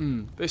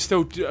 But it's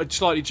still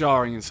slightly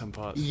jarring in some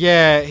parts.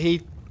 Yeah,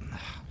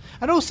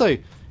 and also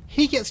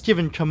he gets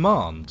given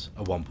command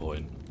at one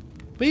point,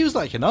 but he was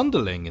like an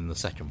underling in the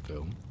second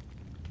film.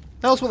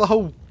 That was what the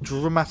whole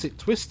dramatic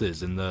twist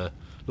is in the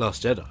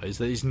Last Jedi, is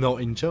that he's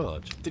not in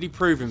charge. Did he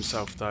prove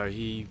himself though?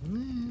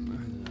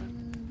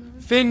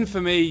 Finn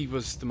for me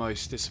was the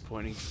most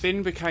disappointing.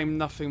 Finn became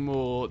nothing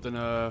more than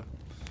an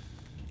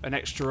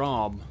extra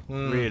arm,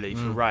 really,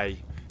 for Rey.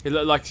 It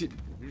looked like it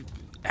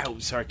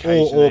helps her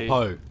occasionally. Or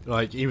Poe.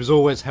 Like, he was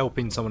always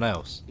helping someone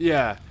else.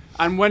 Yeah,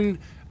 and when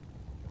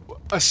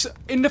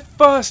in the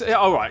first,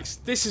 alright,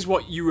 this is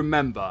what you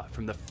remember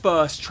from the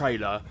first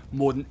trailer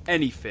more than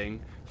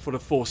anything for The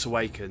Force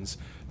Awakens.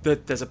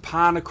 That there's a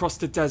pan across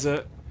the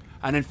desert,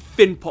 and then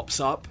Finn pops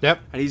up. Yep.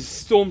 And he's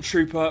a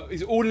stormtrooper.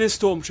 He's all in his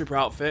stormtrooper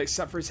outfit,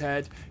 except for his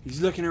head.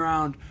 He's looking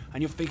around,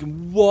 and you're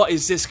thinking, what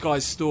is this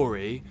guy's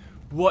story?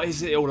 What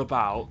is it all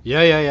about?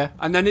 Yeah.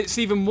 And then it's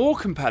even more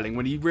compelling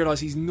when you realise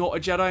he's not a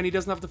Jedi and he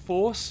doesn't have the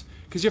Force.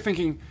 Because you're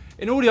thinking,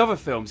 in all the other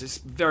films, it's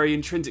very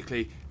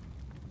intrinsically,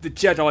 the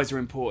Jedis are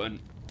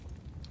important.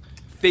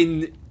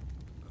 Finn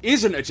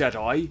isn't a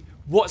Jedi.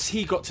 What's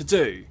he got to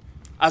do?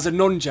 As a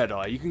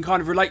non-Jedi, you can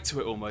kind of relate to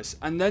it almost.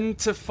 And then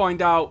to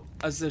find out,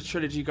 as the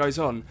trilogy goes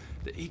on,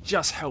 that he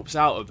just helps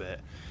out a bit.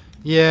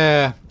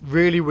 Yeah,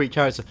 really weak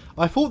character.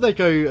 I thought they'd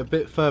go a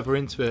bit further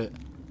into it.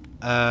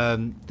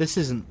 This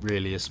isn't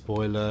really a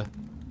spoiler,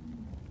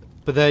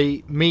 but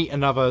they meet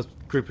another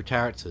group of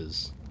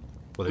characters.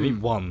 Well, they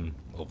meet one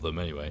of them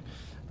anyway,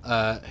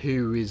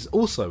 who is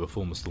also a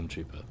former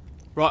stormtrooper.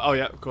 Right, oh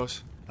yeah, of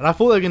course. And I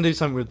thought they were going to do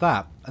something with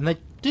that, and they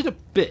did a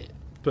bit,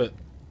 but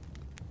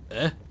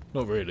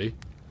not really.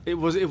 It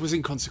was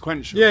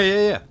inconsequential.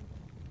 Yeah.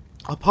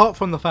 Apart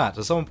from the fact,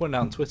 as someone pointed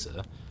out on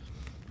Twitter,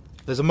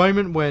 there's a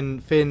moment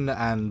when Finn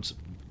and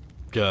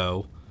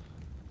girl,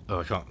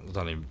 I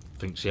don't even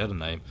think she had a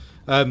name,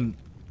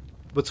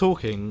 were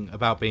talking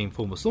about being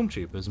former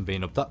stormtroopers and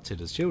being abducted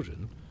as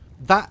children.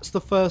 That's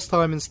the first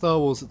time in Star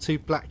Wars that two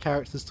black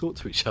characters talk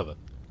to each other.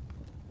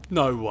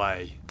 No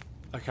way.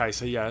 Okay,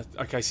 so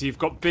you've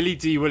got Billy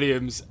D.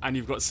 Williams and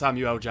you've got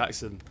Samuel L.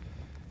 Jackson.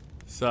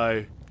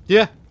 So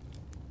yeah.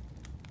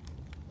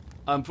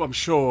 I'm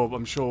sure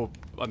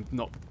I'm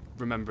not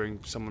remembering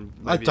someone.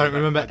 I don't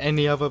remember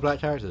any other black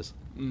characters.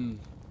 Mm.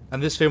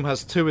 And this film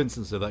has two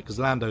instances of that, because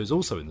Lando is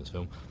also in this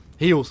film.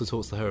 He also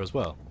talks to her as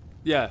well.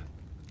 Yeah.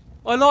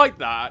 I like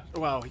that.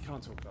 Well, he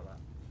can't talk about that.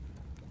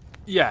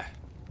 Yeah.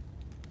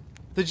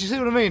 Did you see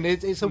what I mean?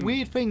 It's a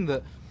weird thing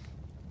that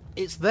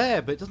it's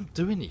there, but it doesn't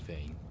do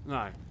anything.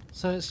 No.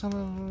 So it's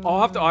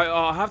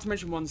I'll have to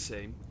mention one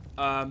scene.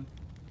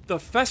 The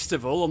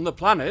festival on the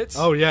planet.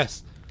 Oh,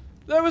 yes.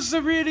 There was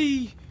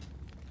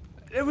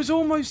It was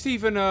almost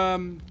even.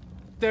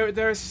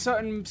 There are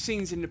certain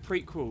scenes in the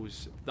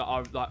prequels that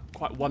are like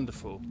quite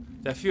wonderful.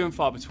 They're few and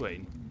far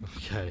between.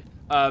 Okay.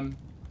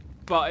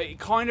 But it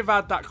kind of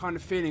had that kind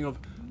of feeling of,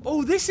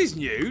 oh, this is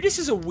new. This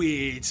is a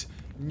weird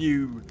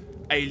new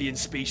alien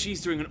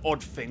species doing an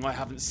odd thing I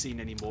haven't seen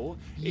anymore.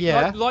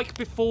 Yeah. Like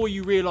before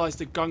you realise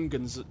the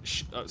Gungans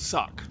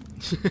suck.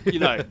 You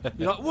know,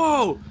 you're like,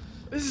 whoa,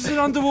 this is an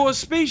underwater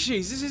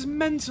species. This is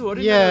mental. I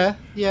didn't know.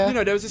 Yeah. You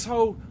know, there was this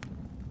whole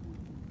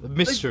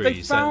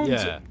mysteries.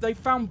 They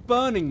found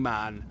Burning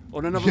Man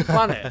on another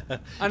planet,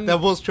 and that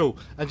was cool.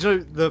 And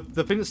you know,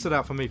 the thing that stood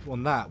out for me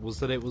on that was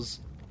that it was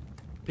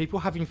people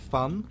having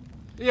fun.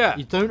 Yeah,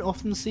 you don't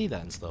often see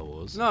that in Star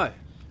Wars. No.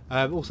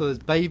 Also, there's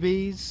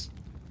babies.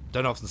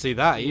 Don't often see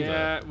that either.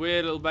 Yeah,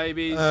 weird little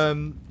babies.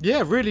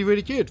 Yeah, really,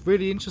 really good,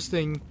 really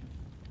interesting,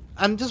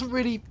 and doesn't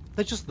really.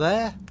 They're just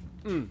there.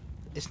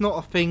 It's not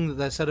a thing that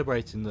they're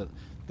celebrating that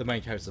the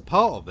main characters are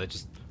part of. They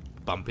just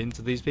bump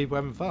into these people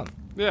having fun.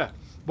 Yeah.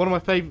 One of my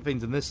favourite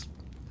things in this,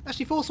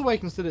 actually, Force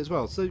Awakens did it as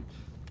well. So,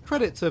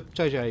 credit to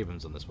J.J.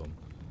 Abrams on this one.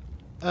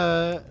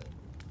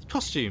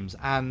 Costumes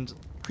and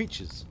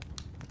creatures.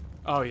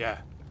 Oh yeah.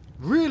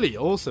 Really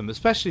awesome,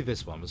 especially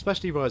this one,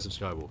 especially Rise of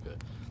Skywalker.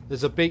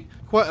 There's a big,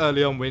 quite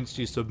early on, we're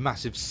introduced to a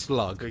massive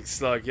slug. Big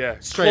slug, yeah.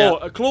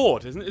 Straight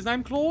Claude, isn't his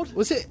name Claude?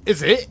 Was it?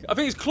 Is it? I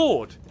think it's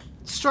Claude.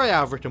 Straight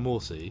out of Rick and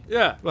Morty.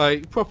 Yeah.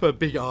 Like, proper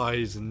big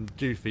eyes and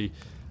goofy.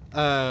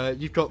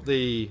 You've got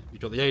the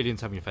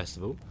aliens having a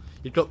festival.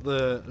 You've got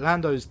the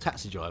Lando's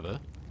taxi driver.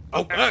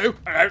 Oh, hello!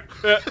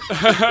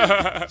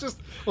 Just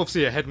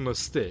obviously a head on a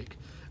stick.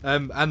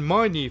 And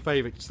my new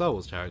favourite Star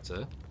Wars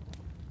character.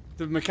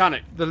 The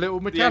mechanic. The little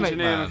The mechanic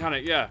engineer man.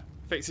 mechanic, yeah.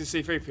 Fixes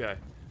C-3PO.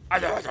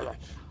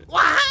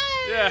 What?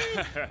 Yeah.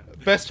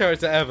 Best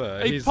character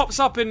ever. He pops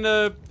up in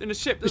the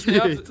ship, doesn't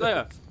he?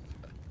 There.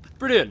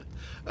 Brilliant.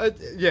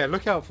 Yeah,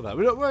 look out for that.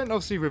 We won't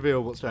obviously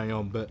reveal what's going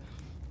on, but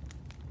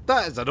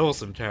that is an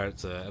awesome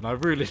character, and I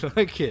really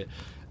like it.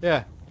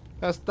 Yeah,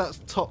 that's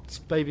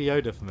topped Baby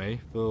Yoda for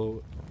me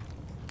for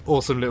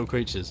awesome little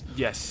creatures.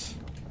 Yes,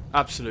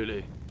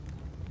 absolutely.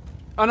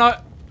 And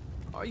I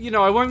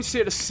won't see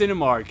it at the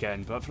cinema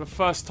again, but for the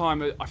first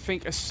time, I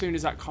think as soon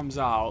as that comes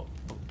out,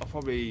 I'll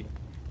probably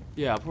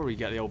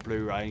get the old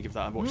Blu-ray and give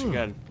that a watch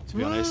again, to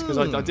be honest, because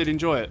I did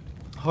enjoy it.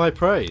 High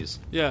praise.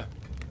 Yeah.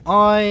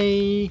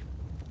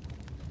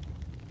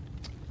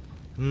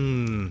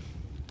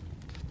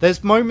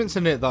 There's moments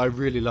in it that I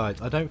really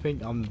liked. I don't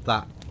think I'm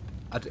that...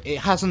 It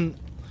hasn't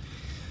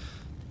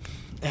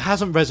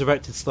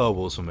resurrected Star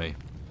Wars for me.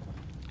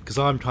 Because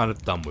I'm kind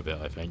of done with it,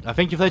 I think. I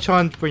think if they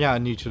try and bring out a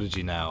new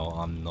trilogy now,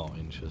 I'm not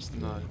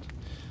interested. No.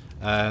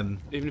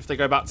 Even if they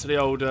go back to the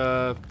old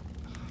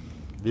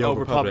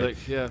Republic,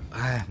 yeah.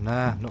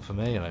 Nah, not for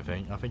me, I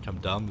think. I think I'm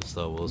done with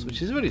Star Wars,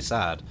 which is really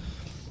sad.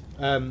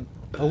 I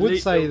would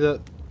say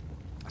that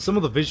some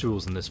of the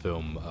visuals in this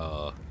film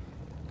are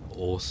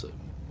awesome.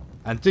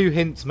 And do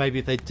hint maybe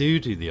if they do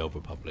the Old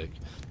Republic,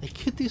 they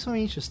could do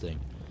something interesting.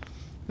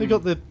 They've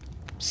got the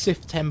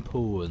Sith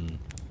Temple and,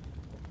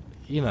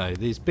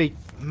 these big,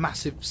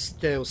 massive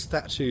scale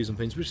statues and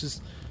things, which is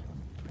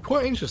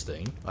quite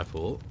interesting, I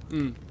thought.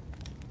 Is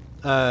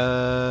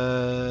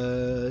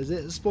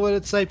it a spoiler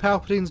to say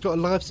Palpatine's got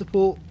a life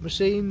support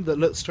machine that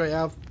looks straight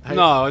out of...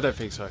 No, I don't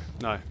think so.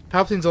 No.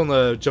 Palpatine's on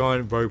a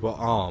giant robot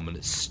arm and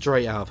it's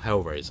straight out of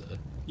Hellraiser.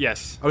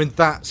 Yes. I mean,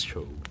 that's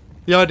cool.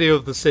 The idea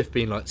of the Sith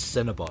being like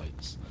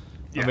Cenobites.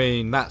 Yeah. I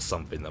mean, that's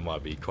something that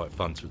might be quite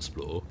fun to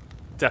explore.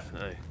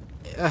 Definitely.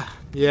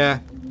 Yeah.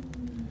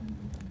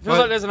 Feels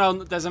like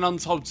there's an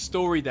untold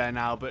story there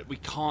now, but we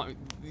can't,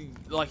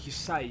 like you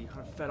say,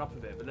 kind of fed up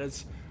with it. But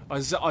I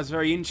was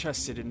very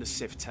interested in the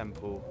Sith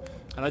Temple,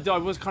 and I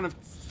was kind of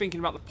thinking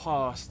about the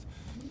past.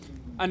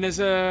 And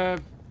there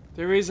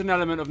is an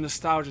element of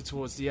nostalgia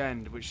towards the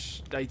end,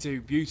 which they do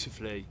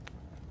beautifully,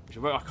 which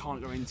I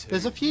can't go into.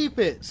 There's a few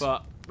bits,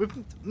 but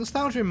with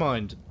nostalgia in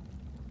mind,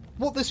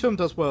 what this film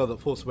does well that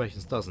Force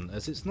Awakens doesn't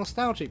is it's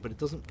nostalgic, but it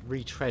doesn't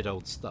retread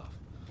old stuff.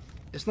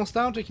 It's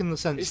nostalgic in the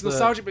sense it's that...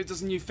 nostalgic, but it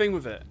does a new thing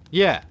with it.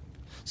 Yeah.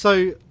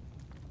 So,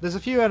 there's a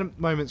few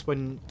moments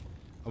when...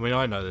 I mean,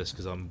 I know this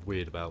because I'm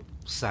weird about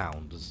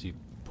sound, as you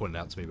pointed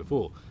out to me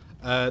before.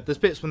 There's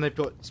bits when they've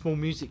got small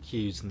music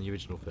cues in the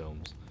original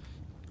films.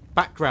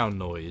 Background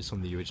noise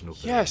from the original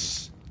films.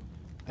 Yes.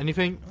 And you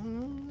think,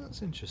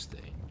 that's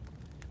interesting.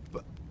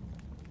 But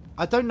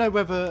I don't know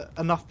whether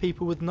enough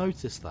people would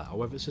notice that, or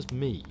whether it's just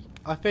me.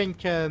 I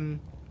think the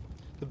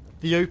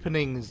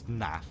opening is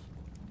naff.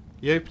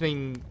 The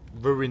opening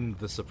ruined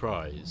the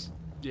surprise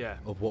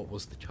of what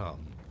was to come.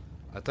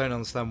 I don't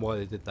understand why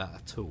they did that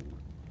at all.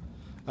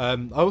 I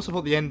also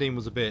thought the ending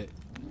was a bit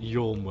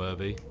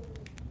yawn-worthy.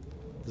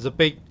 There's a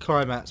big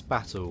climax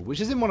battle, which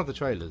is in one of the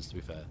trailers, to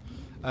be fair,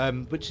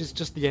 which is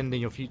just the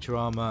ending of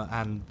Futurama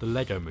and the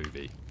Lego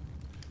Movie.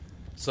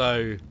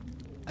 So,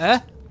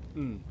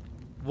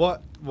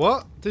 What?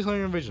 Do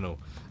something original.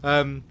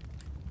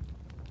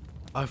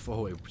 I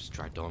thought it was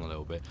dragged on a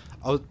little bit.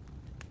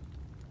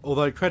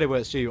 Although credit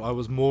where it's due, I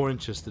was more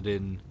interested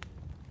in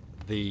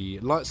the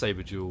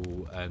lightsaber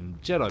duel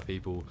and Jedi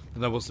people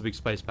than I was the big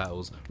space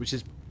battles, which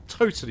is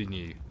totally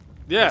new.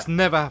 Yeah. It's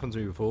never happened to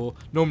me before.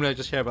 Normally I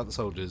just care about the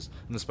soldiers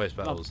and the space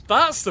battles.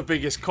 That's the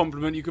biggest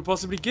compliment you could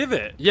possibly give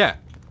it. Yeah,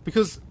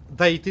 because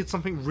they did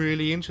something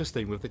really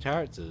interesting with the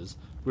characters,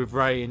 with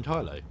Rey and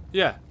Kylo.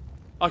 Yeah.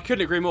 I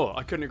couldn't agree more.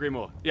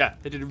 Yeah,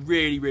 they did a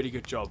really, really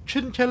good job.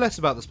 Couldn't care less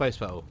about the space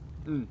battle.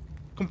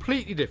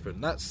 Completely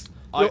different. That's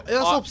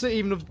opposite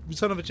even of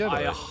Return of a Jedi.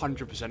 I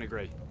 100%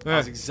 agree. Yeah. I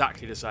was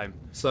exactly the same.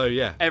 So,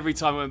 yeah. Every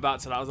time I went back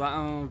to that, I was like,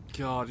 oh,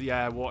 God,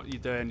 yeah, what are you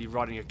doing? You're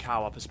riding a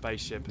cow up a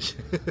spaceship.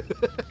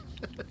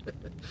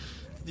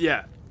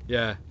 Yeah.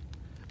 Yeah.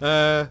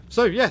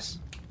 So, yes.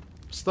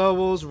 Star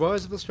Wars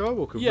Rise of the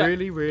Skywalker. Yeah.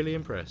 Really, really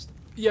impressed.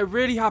 Yeah,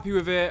 really happy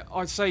with it.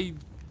 I'd say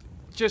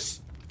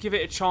just give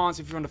it a chance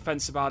if you're on the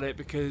fence about it,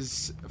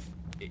 because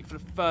for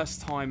the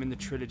first time in the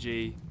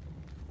trilogy,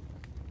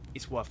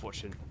 it's worth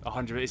watching.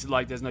 100. It's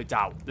like there's no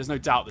doubt. There's no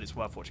doubt that it's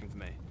worth watching for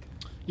me.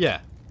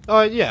 Yeah.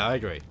 Yeah, I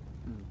agree.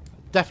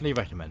 Definitely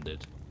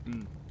recommended.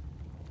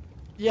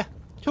 Yeah.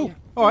 Cool. Yeah.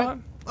 All right.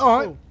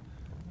 Cool.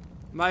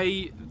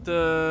 May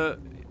the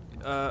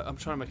I'm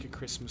trying to make a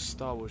Christmas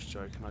Star Wars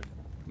joke, and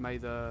may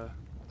the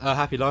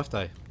Happy Life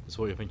Day is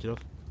what you're thinking of.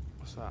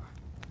 What's that?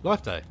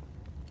 Life Day.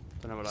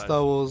 Don't know what that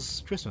Star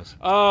Wars Christmas.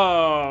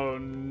 Oh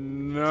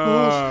no!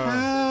 To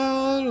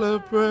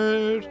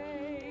celebrate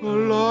a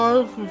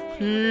life of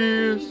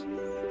peace.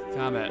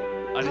 Damn it!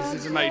 I just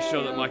need to make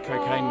sure that my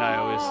cocaine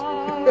nail is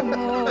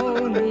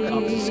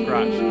up to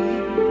scratch.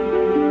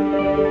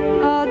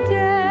 A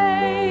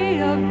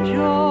day of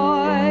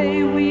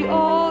joy we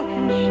all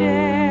can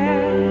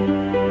share,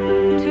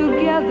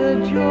 together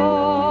joyously.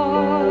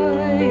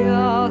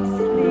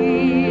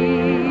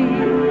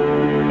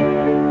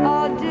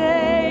 A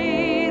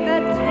day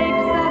that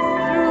takes us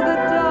through the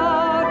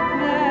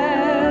darkness,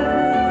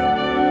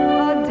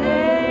 a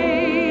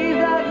day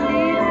that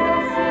leads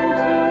us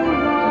into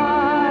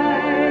light,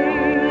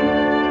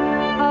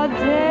 a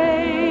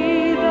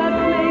day that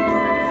makes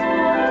us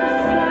want to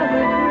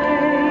celebrate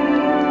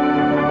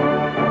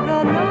the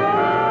night.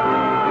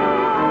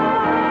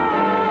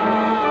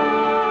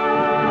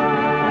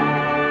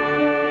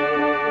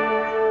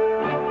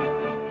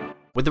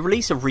 With the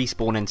release of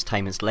Respawn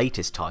Entertainment's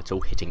latest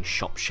title hitting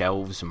shop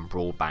shelves and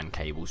broadband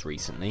cables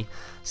recently,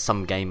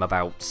 some game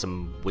about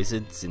some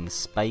wizards in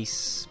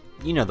space,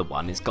 you know the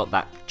one, it's got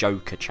that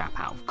Joker chap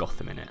out of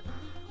Gotham in it.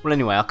 Well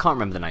anyway, I can't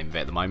remember the name of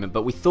it at the moment,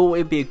 but we thought it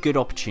would be a good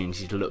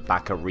opportunity to look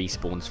back at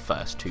Respawn's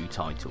first two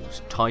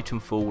titles,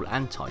 Titanfall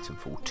and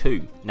Titanfall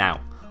 2.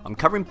 Now, I'm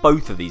covering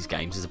both of these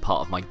games as a part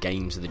of my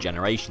Games of the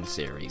Generation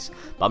series,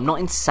 but I'm not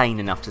insane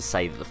enough to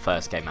say that the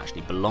first game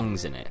actually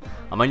belongs in it.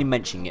 I'm only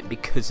mentioning it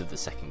because of the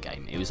second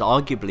game. It was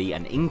arguably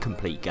an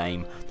incomplete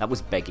game that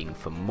was begging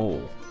for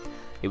more.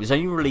 It was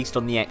only released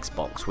on the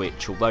Xbox,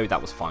 which, although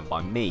that was fine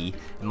by me,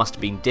 it must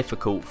have been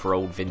difficult for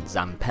old Vince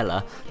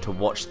Zampella to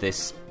watch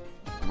this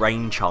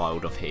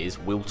brainchild of his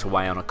wilt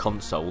away on a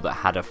console that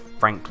had a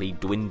frankly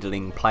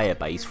dwindling player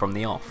base from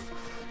the off.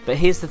 But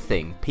here's the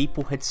thing,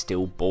 people had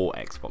still bought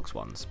Xbox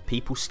Ones.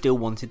 People still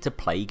wanted to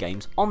play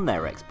games on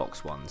their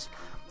Xbox Ones.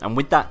 And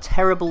with that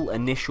terrible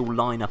initial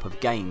lineup of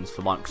games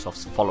for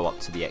Microsoft's follow-up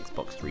to the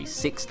Xbox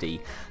 360,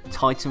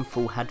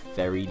 Titanfall had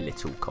very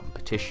little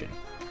competition.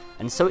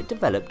 And so it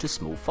developed a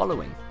small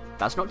following.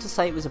 That's not to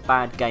say it was a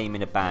bad game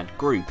in a bad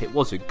group, it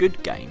was a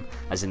good game,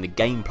 as in the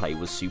gameplay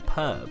was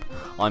superb.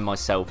 I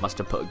myself must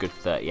have put a good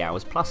 30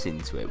 hours plus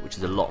into it, which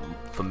is a lot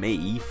for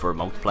me for a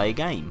multiplayer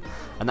game,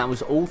 and that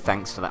was all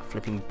thanks to that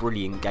flipping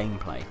brilliant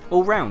gameplay.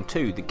 All round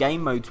too, the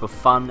game modes were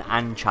fun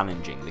and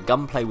challenging, the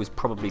gunplay was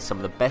probably some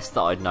of the best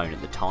that I'd known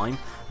at the time,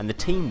 and the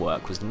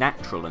teamwork was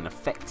natural and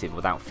effective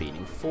without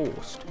feeling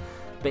forced.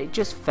 But it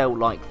just felt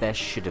like there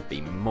should have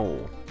been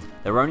more.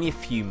 There were only a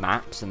few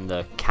maps, and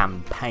the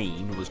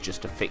campaign was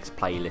just a fixed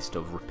playlist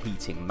of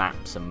repeating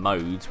maps and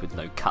modes with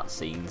no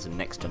cutscenes and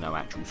next to no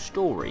actual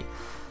story.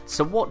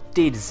 So what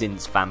did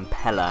Zinz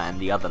Vampella and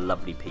the other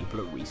lovely people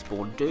at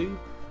Respawn do?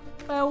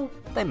 Well,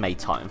 they made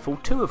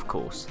Titanfall 2 of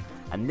course,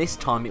 and this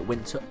time it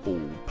went to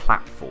all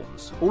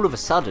platforms. All of a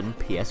sudden,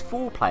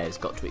 PS4 players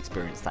got to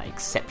experience that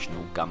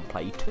exceptional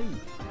gunplay too.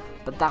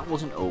 But that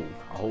wasn't all.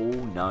 Oh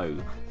no,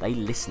 they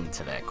listened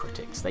to their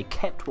critics. They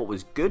kept what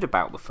was good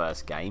about the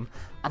first game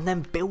and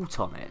then built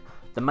on it.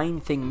 The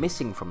main thing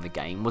missing from the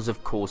game was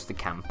of course the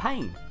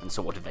campaign. And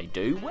so what did they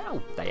do?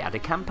 Well, they had a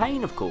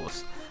campaign of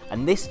course.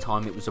 And this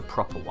time it was a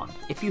proper one.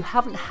 If you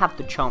haven't had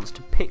the chance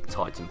to pick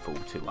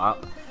Titanfall 2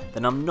 up,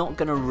 then I'm not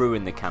going to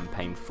ruin the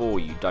campaign for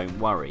you, don't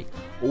worry.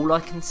 All I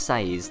can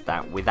say is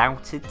that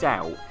without a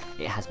doubt,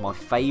 it has my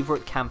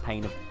favourite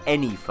campaign of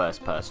any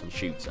first person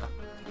shooter.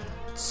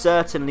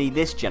 Certainly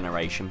this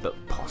generation, but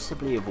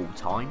possibly of all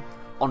time.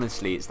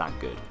 Honestly, it's that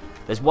good.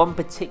 There's one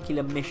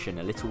particular mission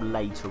a little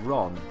later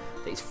on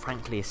that is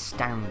frankly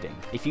astounding.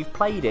 If you've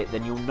played it,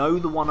 then you'll know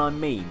the one I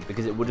mean,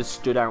 because it would have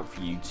stood out for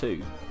you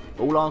too.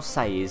 All I'll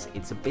say is,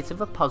 it's a bit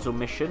of a puzzle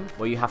mission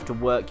where you have to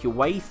work your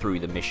way through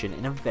the mission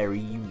in a very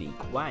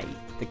unique way.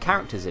 The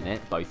characters in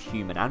it, both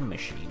human and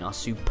machine, are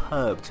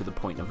superb to the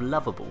point of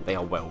lovable. They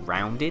are well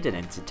rounded and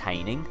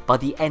entertaining. By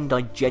the end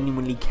I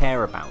genuinely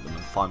care about them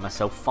and find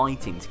myself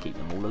fighting to keep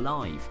them all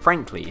alive.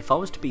 Frankly, if I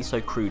was to be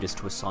so crude as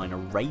to assign a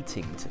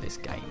rating to this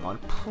game,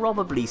 I'd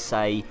probably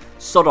say,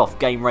 sod off,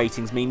 game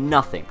ratings mean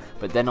nothing,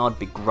 but then I'd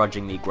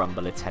begrudgingly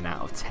grumble a 10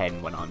 out of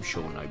 10 when I'm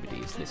sure nobody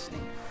is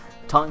listening.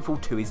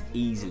 Titanfall 2 is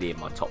easily in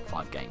my top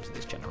 5 games of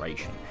this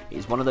generation. It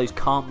is one of those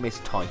can't miss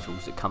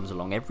titles that comes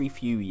along every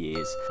few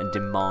years and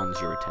demands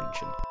your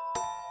attention.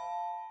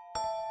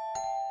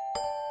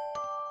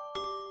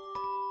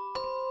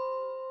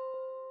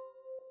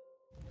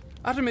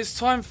 Adam, it's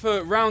time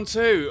for round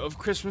 2 of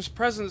Christmas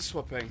present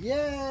swapping.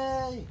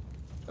 Yay!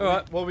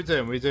 Alright. What are we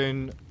doing? We're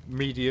doing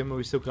medium? Are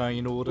we still going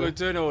in order? We're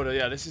doing order,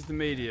 yeah. This is the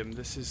medium.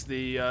 This is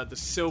the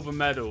silver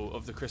medal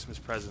of the Christmas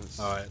presents.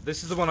 Alright,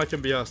 this is the one I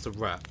can be asked to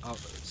wrap up.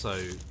 So,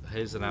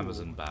 here's an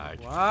Amazon bag.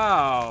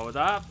 Wow,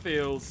 that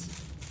feels...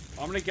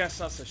 I'm going to guess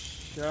that's a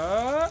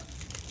shirt?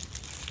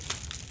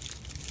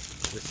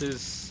 This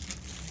is...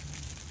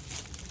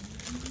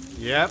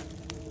 Yep.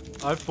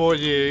 I've bought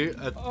you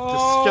a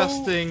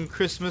disgusting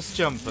Christmas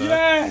jumper.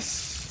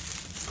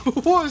 Yes!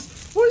 What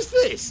is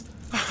this?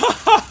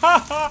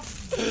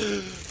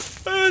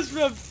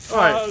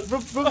 Alright,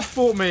 Rob's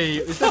bought me...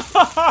 Is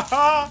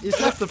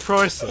that the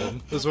price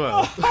on as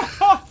well?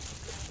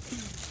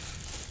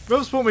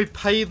 Rob's bought me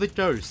Pay the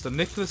Ghost, a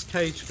Nicolas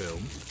Cage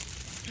film.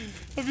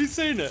 Have you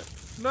seen it?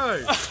 No.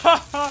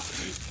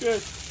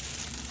 Good.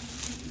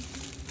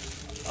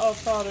 I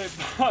found it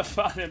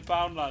in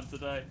Poundland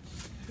today.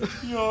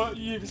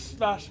 You've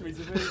smashed me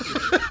to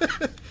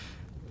pieces.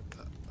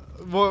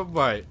 What?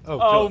 Right. Oh,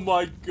 Oh God.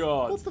 my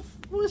god.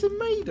 What is it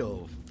made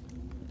of?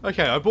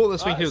 Okay, I bought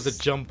this thinking it was a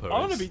jumper. I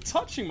want to be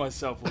touching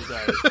myself all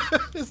day.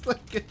 It's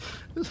like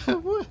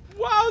what?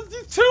 Wow,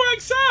 it's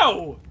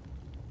 2XL!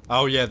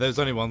 Oh yeah, there's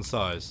only one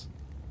size.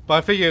 But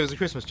I figure it was a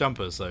Christmas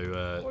jumper,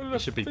 so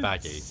it should be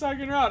baggy.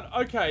 Sagging around.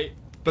 Okay.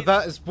 But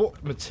that is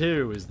what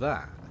material is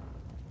that?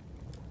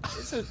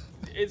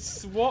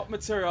 It's what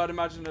material I'd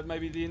imagine that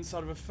maybe the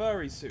inside of a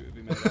furry suit would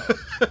be made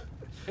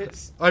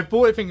of. I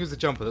bought it thinking it was a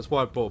jumper. That's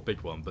why I bought a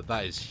big one. But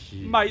that is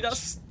huge. Mate,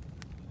 that's.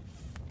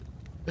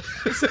 Do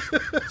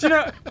you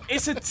know?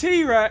 It's a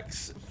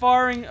T-Rex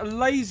firing a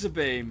laser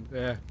beam.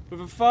 Yeah. With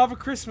a Father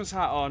Christmas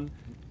hat on,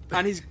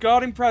 and he's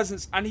guarding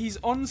presents, and he's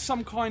on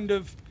some kind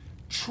of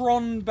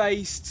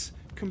Tron-based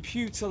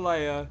computer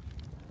layer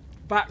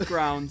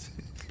background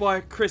by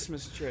a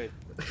Christmas tree.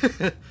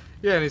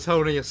 Yeah, and he's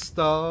holding a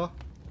star.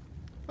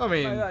 I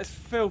mean, Mate, that is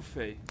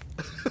filthy,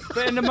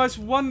 but in the most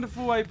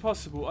wonderful way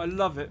possible. I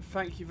love it.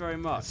 Thank you very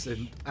much. it's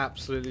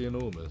absolutely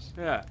enormous.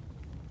 Yeah.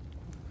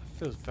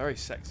 Feels very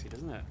sexy,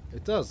 doesn't it?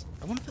 It does.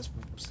 I wonder if that's.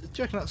 Do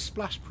you reckon that's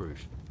splash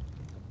proof?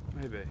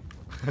 Maybe.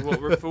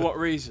 For what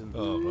reason?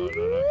 Oh, no.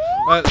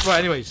 Right,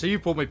 anyway, so you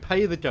brought me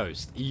Pay the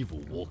Ghost. Evil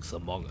walks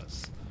among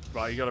us.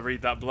 Right, you got to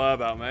read that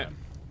blurb out, mate.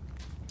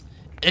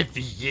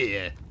 Every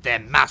year, there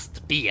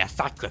must be a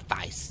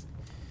sacrifice.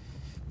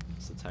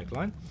 That's the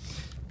tagline.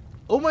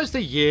 Almost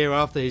a year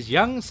after his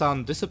young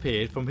son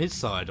disappeared from his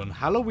side on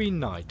Halloween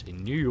night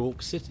in New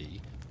York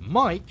City,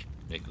 Mike,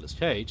 Nicolas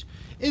Cage,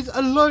 is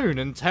alone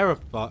and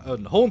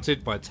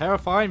haunted by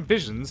terrifying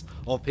visions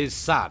of his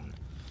son.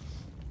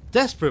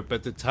 Desperate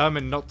but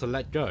determined not to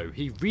let go,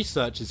 he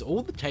researches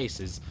all the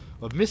cases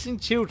of missing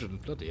children,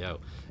 bloody hell,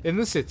 in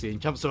the city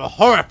and comes to a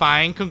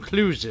horrifying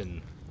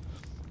conclusion.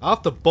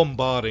 After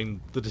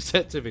bombarding the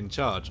detective in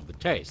charge of the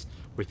case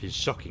with his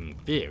shocking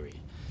theory,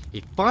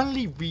 he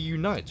finally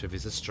reunites with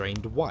his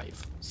estranged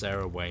wife,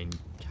 Sarah Wayne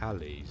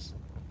Callies.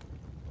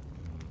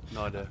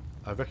 No idea.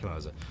 I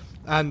recognise it.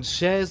 And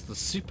shares the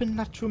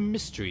supernatural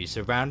mystery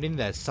surrounding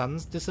their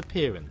son's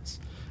disappearance.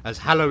 As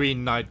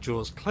Halloween night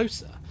draws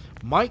closer,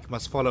 Mike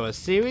must follow a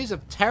series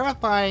of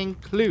terrifying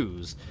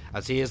clues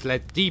as he is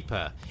led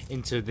deeper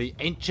into the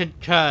ancient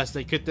curse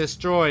that could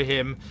destroy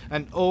him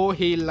and all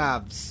he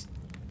loves.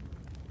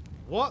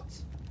 What?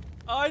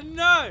 I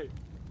know!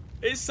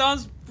 It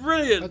sounds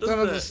brilliant, I doesn't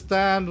don't it?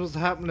 understand what's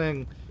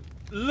happening.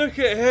 Look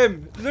at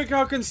him! Look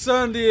how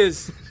concerned he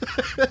is!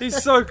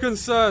 He's so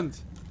concerned.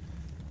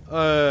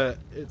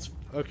 It's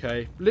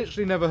okay.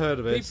 Literally never heard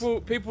of it.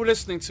 People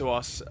listening to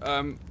us,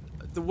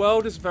 the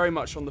world is very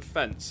much on the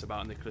fence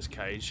about Nicolas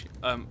Cage.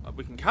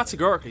 We can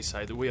categorically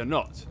say that we are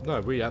not.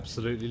 No, we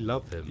absolutely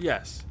love him.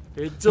 Yes,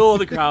 we adore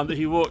the ground that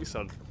he walks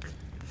on.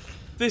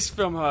 This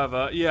film,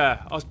 however,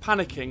 yeah, I was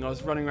panicking. I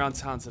was running around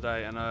town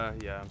today, and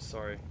yeah, I'm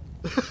sorry.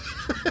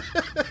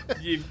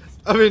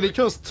 I mean, it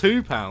costs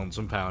 £2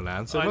 from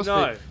Poundland, so it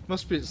I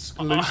must be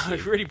exclusive. I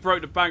really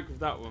broke the bank with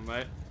that one,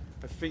 mate.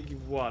 I think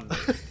you've won.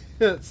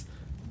 It's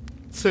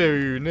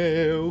 2-0.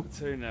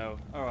 2-0.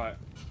 Alright.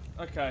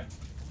 Okay.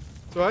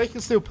 Right, you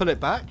can still pull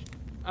it back.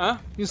 Huh?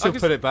 You can still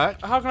put it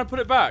back. How can I put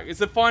it back? Is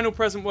the final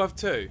present worth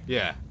 2?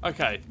 Yeah.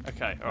 Okay,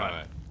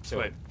 alright.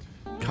 Sweet.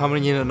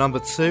 Coming in at number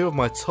 2 of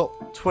my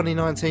top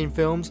 2019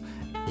 films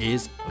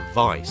is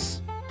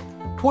Vice.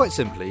 Quite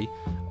simply,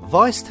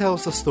 Vice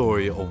tells the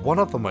story of one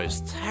of the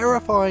most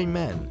terrifying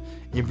men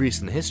in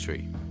recent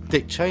history,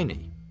 Dick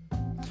Cheney.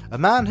 A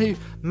man who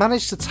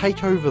managed to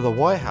take over the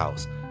White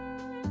House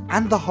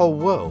and the whole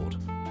world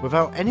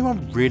without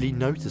anyone really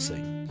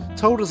noticing.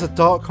 Told as a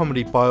dark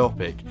comedy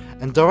biopic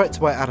and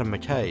directed by Adam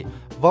McKay,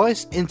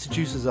 Vice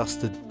introduces us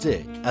to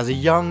Dick as a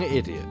young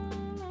idiot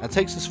and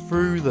takes us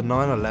through the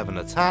 9/11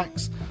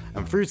 attacks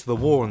and through to the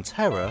War on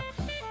Terror,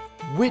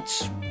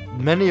 which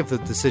many of the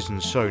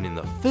decisions shown in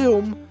the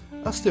film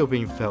are still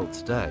being felt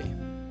today.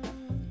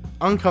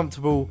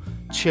 Uncomfortable,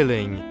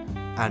 chilling,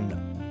 and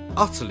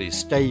utterly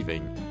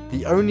scathing,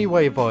 the only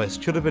way Vice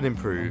could have been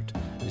improved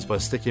is by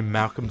sticking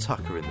Malcolm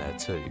Tucker in there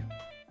too.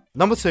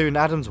 Number 2 in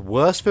Adam's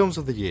worst films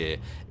of the year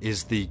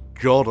is the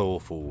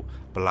god-awful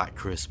Black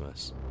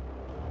Christmas.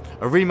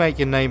 A remake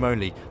in name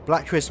only,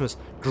 Black Christmas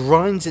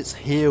grinds its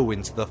heel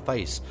into the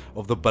face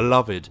of the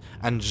beloved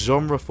and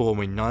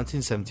genre-forming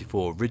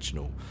 1974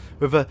 original,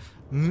 with a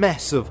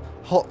mess of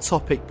hot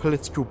topic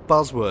political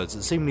buzzwords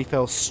that seemingly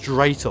fell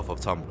straight off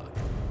of Tumblr.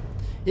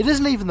 It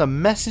isn't even the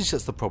message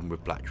that's the problem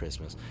with Black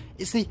Christmas,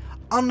 it's the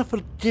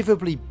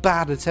unforgivably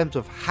bad attempt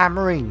of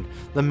hammering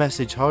the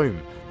message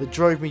home that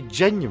drove me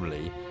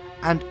genuinely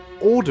and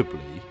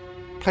audibly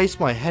place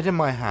my head in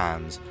my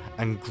hands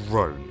and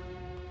groan.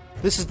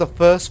 This is the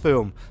first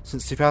film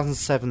since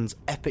 2007's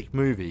epic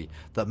movie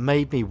that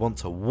made me want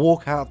to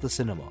walk out of the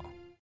cinema.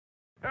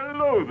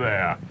 Hello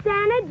there.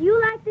 Santa, do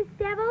you like this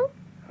devil?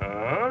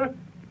 Huh?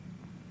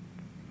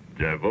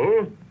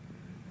 Devil?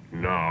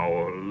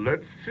 Now,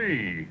 let's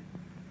see.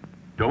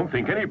 Don't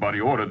think anybody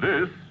ordered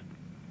this.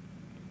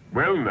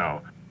 Well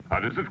now, how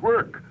does it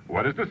work?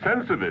 What is the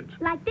sense of it?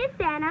 Like this,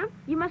 Santa.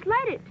 You must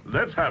light it.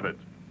 Let's have it.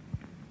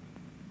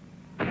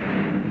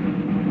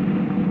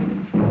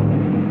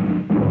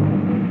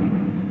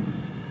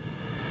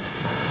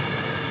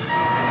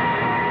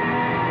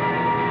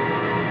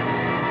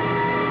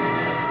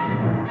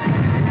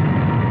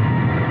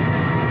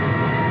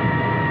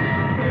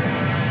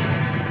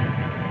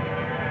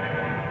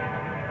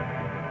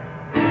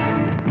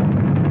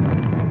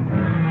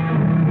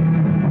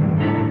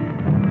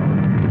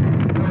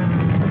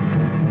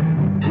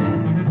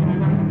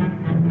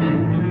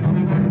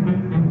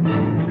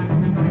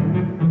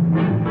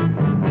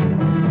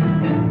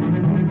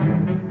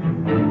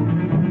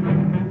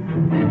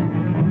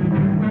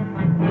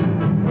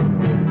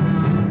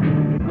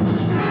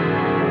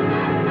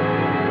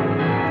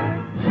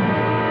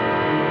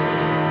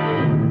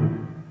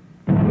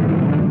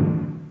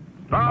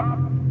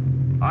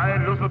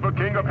 Lucifer,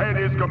 king of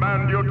Hades,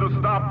 command you to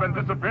stop and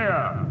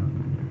disappear.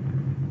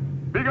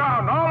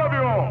 Begone, all of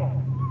you!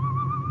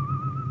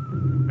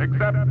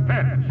 Except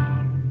Pitch.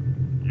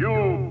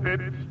 You,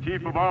 Pitch,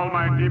 chief of all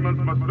my demons,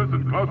 must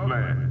listen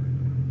closely.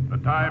 The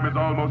time is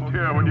almost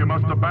here when you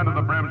must abandon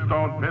the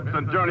brimstone pits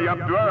and journey up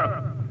to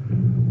Earth.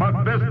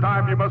 But this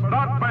time you must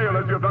not fail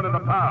as you've done in the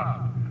past.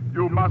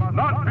 You must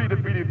not be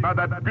defeated by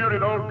that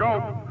bearded old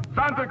goat,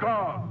 Santa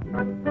Claus!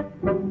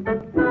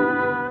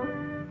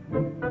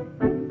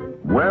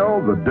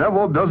 Well, the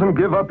devil doesn't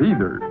give up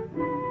either.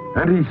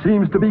 And he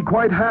seems to be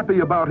quite happy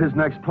about his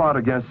next plot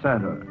against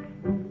Santa.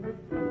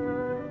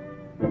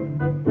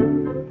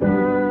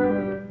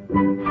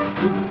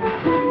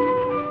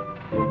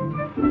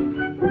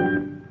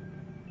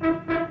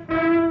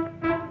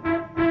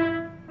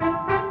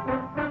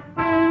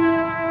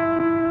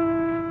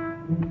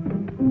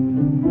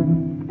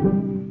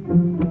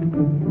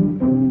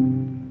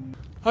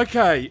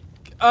 Okay,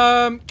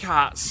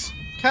 cats.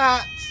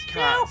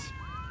 Cats.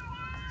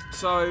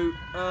 So,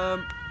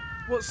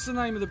 what's the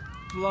name of the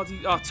bloody...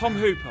 Tom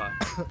Hooper.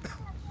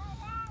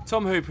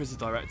 Tom Hooper is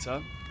the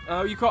director.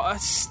 You've got a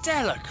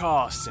stellar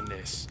cast in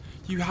this.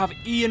 You have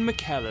Ian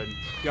McKellen,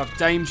 you have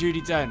Dame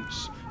Judi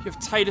Dench, you have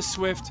Taylor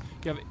Swift,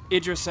 you have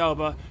Idris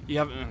Elba, you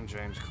have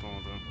James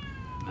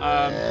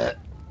Corden.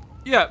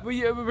 Yeah,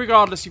 but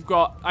regardless, you've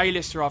got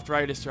A-lister after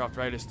A-lister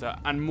after A-lister,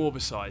 and more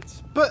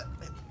besides. But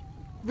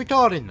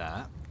regarding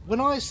that,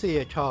 when I see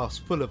a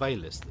cast full of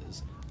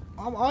A-listers,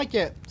 I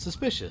get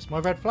suspicious. My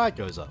red flag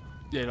goes up.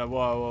 Yeah, like,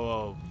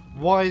 whoa.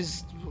 Why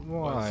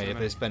have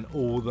they spent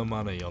all the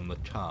money on the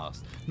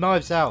cast?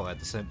 Knives Out had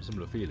the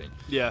similar feeling.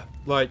 Yeah.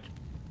 Like,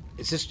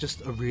 is this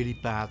just a really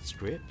bad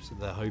script that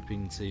they're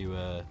hoping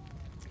to...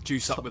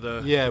 juice up with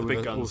the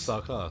big guns?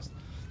 All-star cast.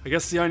 I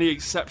guess the only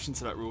exception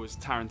to that rule is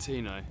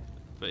Tarantino,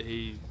 but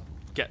he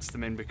gets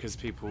them in because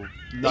people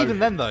know Even him.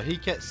 then, though, he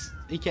gets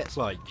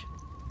like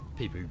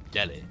people who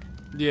get it.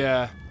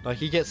 Yeah. Like,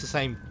 he gets the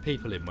same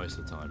people in most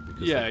of the time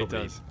because he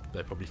does.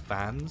 They're probably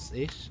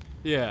fans-ish.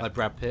 Yeah. Like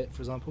Brad Pitt,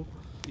 for example.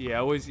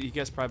 Yeah, he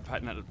gets Brad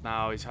Pitt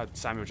now. He's had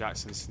Samuel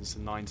Jackson since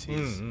the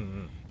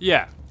 90s.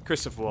 Yeah,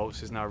 Christopher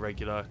Waltz is now a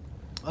regular.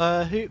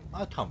 Who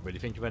I can't really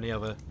think of any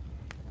other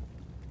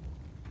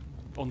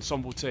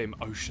ensemble team.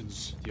 The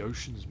Oceans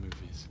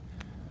movies.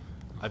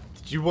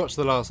 Did you watch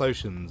the last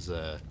Oceans?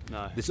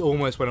 No. This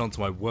almost went on to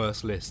my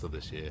worst list of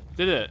this year.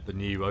 Did it? The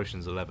new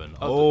Oceans 11.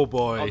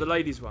 Boy. Oh, the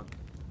ladies one.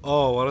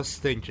 Oh, what a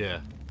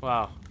stinker.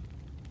 Wow.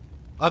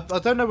 I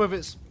don't know whether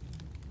it's...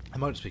 It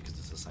might just be because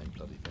it's the same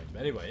bloody thing.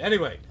 But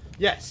anyway,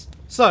 yes.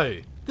 So,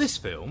 this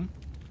film,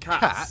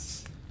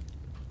 Cats,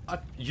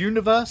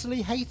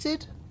 universally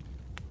hated?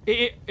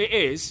 It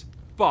is,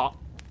 but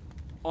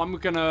I'm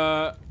going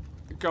to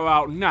go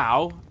out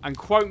now and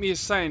quote me as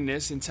saying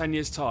this in 10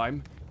 years'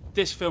 time.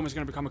 This film is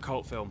going to become a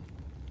cult film.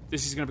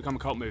 This is going to become a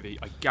cult movie.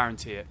 I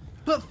guarantee it.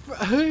 But for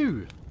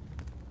who?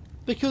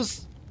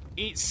 Because...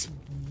 It's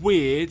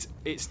weird,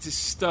 it's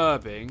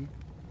disturbing,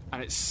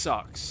 and it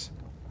sucks.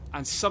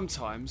 And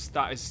sometimes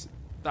that is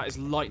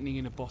lightning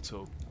in a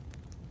bottle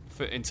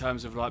in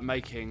terms of like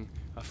making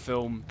a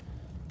film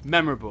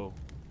memorable.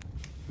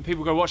 And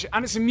people go watch it,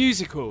 and it's a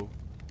musical.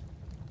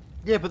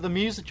 Yeah, but the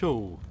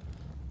musical...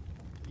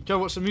 You go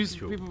watch the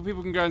musical.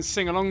 People can go and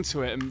sing along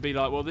to it and be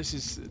like, well, this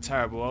is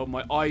terrible. Oh,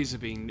 my eyes are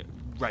being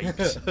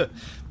raped.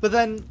 But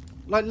then,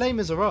 like Les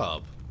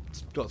Miserables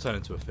got turned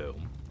into a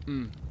film,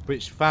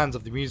 which fans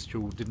of the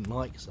musical didn't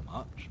like so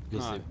much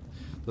because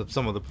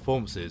some of the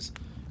performances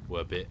were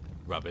a bit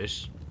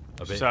rubbish.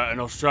 Certain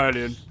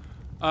Australian.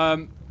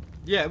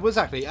 Yeah,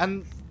 exactly.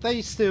 And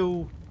they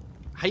still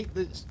hate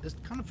this. It's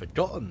kind of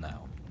forgotten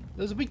now.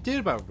 There was a big deal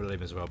about Les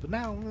Miserables, but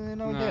now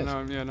no one cares.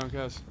 No one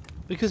cares.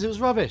 Because it was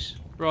rubbish.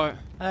 Right.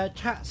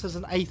 Cats has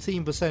an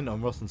 18%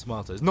 on Rotten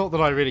Tomatoes. Not that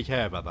I really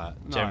care about that,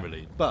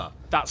 generally, but...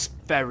 That's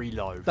very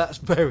low. That's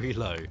very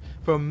low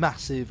for a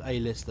massive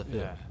A-lister film.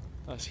 Yeah,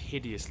 that's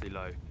hideously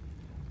low.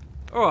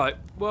 Alright,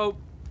 well,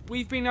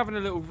 we've been having a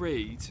little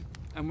read,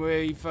 and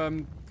we've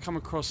come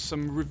across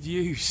some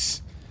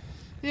reviews.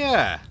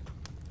 Yeah.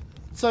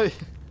 So,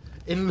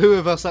 in lieu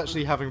of us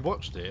actually having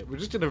watched it, we're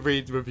just going to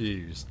read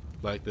reviews.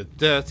 Like the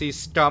dirty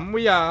scum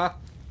we are.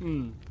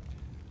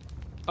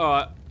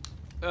 Alright.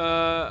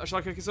 Shall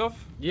I kick us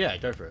off? Yeah,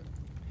 go for it.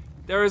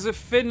 There is a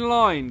thin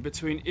line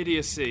between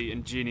idiocy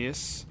and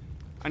genius,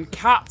 and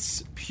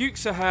Cats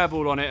pukes a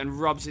hairball on it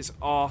and rubs its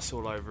arse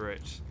all over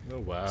it. Oh,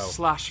 wow.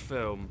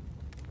 /film.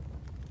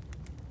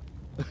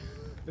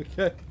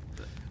 Okay.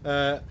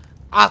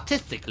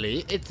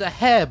 Artistically, it's a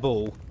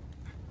hairball.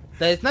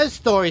 There's no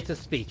story to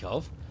speak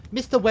of.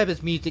 Mr.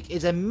 Webber's music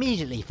is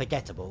immediately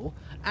forgettable,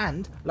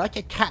 and, like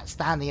a cat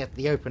standing at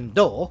the open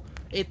door,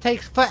 it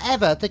takes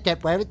forever to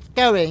get where it's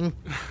going.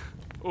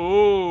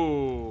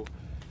 Oh.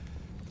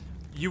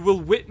 You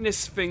will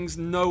witness things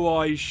no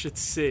eyes should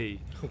see.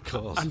 Oh,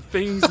 God. And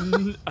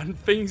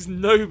things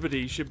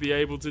nobody should be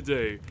able to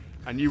do.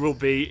 And you will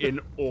be in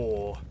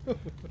awe.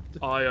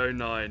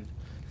 IO9.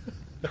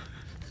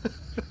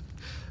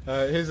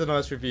 Here's a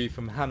nice review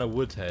from Hannah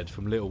Woodhead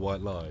from Little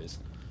White Lies.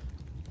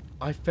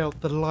 I felt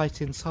the light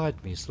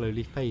inside me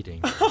slowly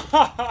fading.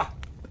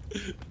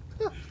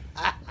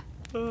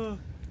 Oh,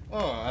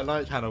 I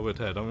like Hannah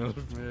Woodhead.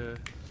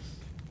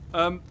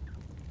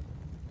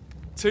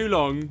 Too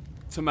long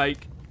to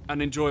make an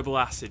enjoyable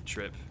acid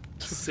trip.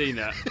 Seen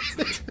it.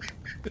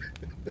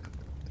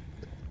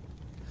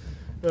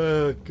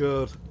 Oh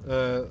god.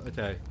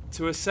 Okay.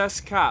 To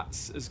assess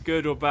Cats as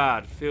good or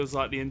bad feels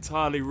like the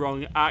entirely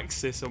wrong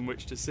axis on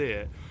which to see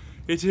it.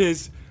 It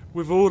is,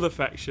 with all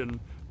affection,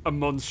 a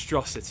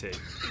monstrosity.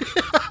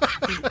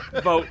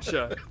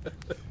 Vulture.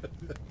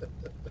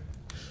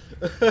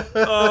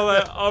 Oh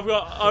man,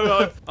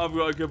 I've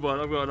got a good one.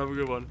 I've got another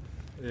good one.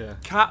 Yeah.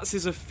 Cats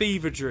is a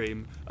fever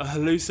dream, a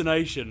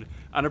hallucination,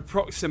 an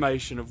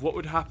approximation of what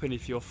would happen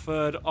if your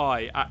third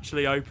eye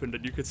actually opened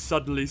and you could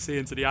suddenly see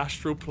into the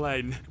astral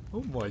plane.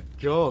 Oh my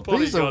god,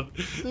 these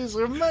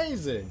are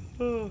amazing.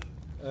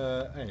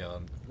 Hang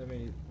on, let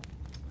me.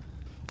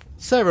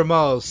 Sarah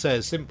Miles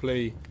says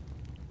simply,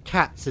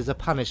 Cats is a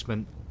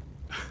punishment.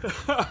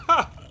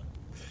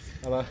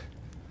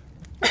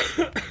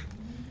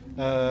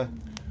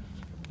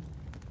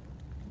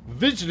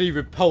 Visually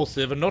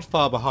repulsive and not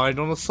far behind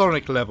on a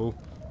sonic level.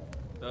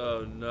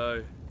 Oh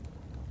no.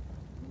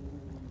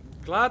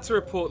 Glad to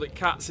report that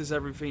Cats is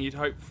everything you'd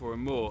hope for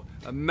and more.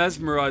 A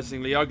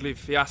mesmerisingly ugly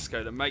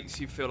fiasco that makes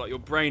you feel like your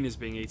brain is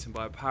being eaten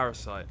by a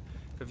parasite.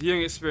 A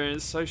viewing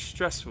experience so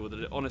stressful that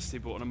it honestly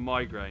brought on a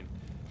migraine.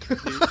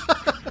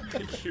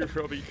 Thank you,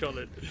 Robbie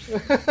Collin.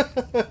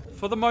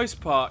 For the most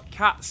part,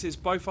 Cats is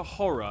both a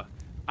horror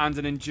and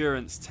an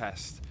endurance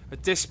test. A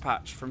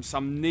dispatch from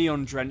some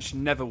neon-drenched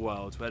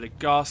netherworld where the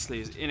ghastly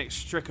is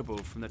inextricable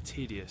from the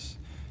tedious.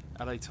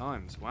 LA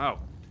Times, wow.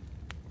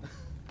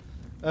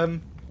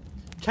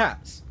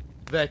 Cats.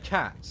 They're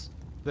cats.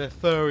 They're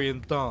furry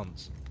and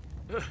dance.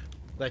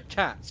 They're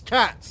cats.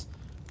 Cats!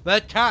 They're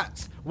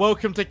cats!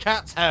 Welcome to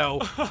Cat's Hell!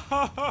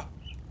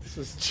 This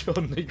is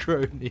John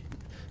Negroni.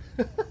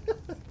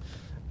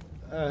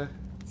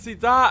 See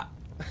that?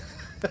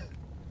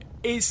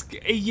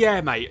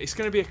 Yeah, mate. It's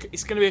gonna be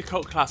a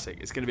cult classic.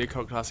 It's gonna be a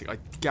cult classic. I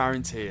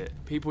guarantee it.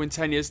 People in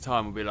 10 years'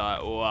 time will be like,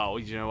 "Oh, wow,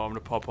 you know what? I'm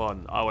gonna pop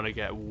on. I want to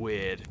get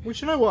weird." Well,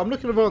 you know what? I'm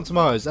looking at Rotten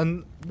Tomatoes,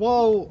 and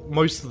while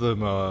most of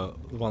them are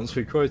the ones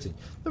we're quoting,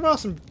 there are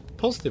some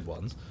positive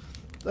ones.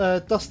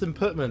 Dustin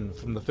Putman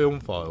from the Film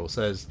File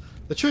says,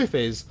 "The truth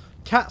is,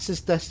 Cats is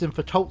destined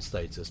for cult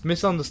status,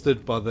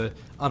 misunderstood by the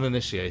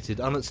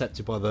uninitiated,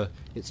 unaccepted by the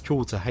it's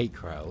cool to hate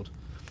crowd,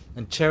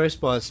 and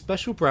cherished by a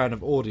special brand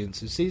of audience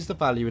who sees the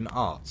value in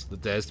art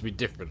that dares to be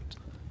different."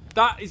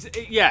 That is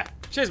it, yeah.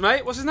 Cheers,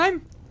 mate. What's his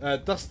name?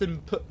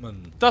 Dustin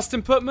Putman.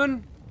 Dustin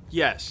Putman?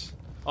 Yes,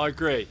 I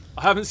agree.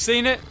 I haven't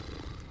seen it,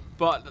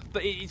 but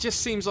it just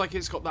seems like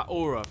it's got that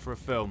aura for a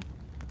film.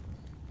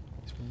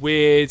 It's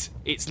weird.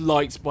 It's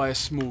liked by a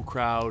small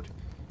crowd.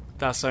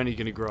 That's only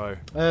going to grow.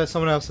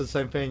 Someone else said the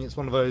same thing. It's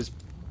one of those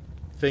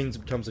things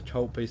that becomes a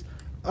cult piece.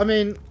 I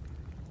mean,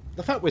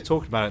 the fact we're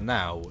talking about it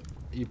now,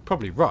 you're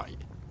probably right.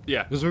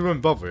 Yeah. Because we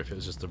wouldn't bother if it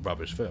was just a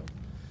rubbish film.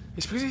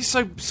 It's because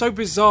it's so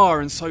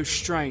bizarre and so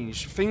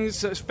strange.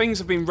 Things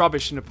have been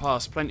rubbish in the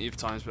past plenty of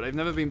times, but they've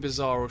never been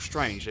bizarre or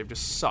strange. They've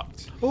just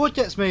sucked. Well, what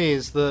gets me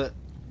is that...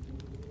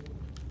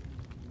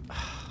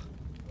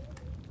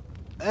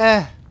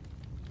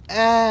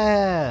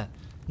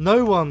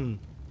 no one,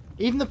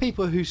 even the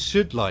people who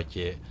should like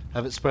it,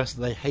 have expressed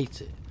that they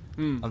hate it.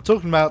 I'm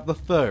talking about the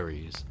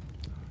furries.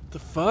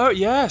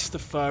 Yes, the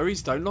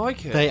furries don't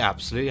like it. They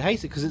absolutely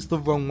hate it because it's the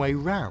wrong way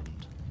round.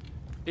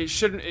 It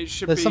should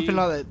There's be something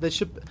like that. They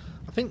should.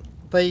 I think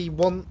they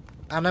want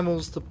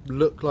animals to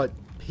look like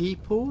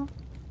people.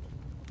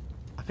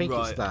 I think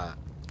it's that.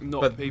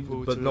 Not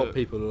people, but not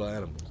people who look like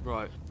animals.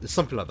 Right. There's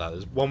something like that.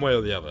 There's one way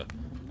or the other,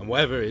 and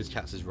whatever it is,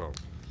 Cats is wrong.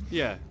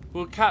 Yeah.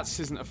 Well, Cats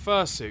isn't a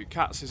fursuit.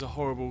 Cats is a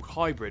horrible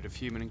hybrid of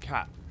human and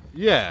cat.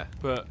 Yeah.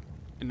 But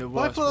in the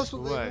Well, I worst thought that's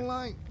possible what way. they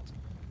liked.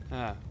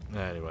 Yeah.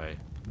 Anyway,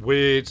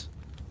 weird,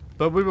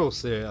 but we will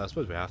see it. I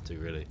suppose we have to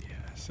really. Yeah.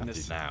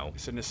 Now.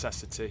 It's a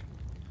necessity.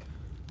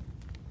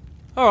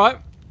 All right.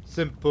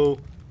 Simple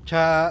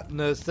cat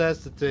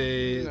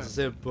necessity. Yeah.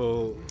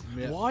 Simple.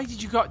 Yeah. Why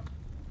did you got?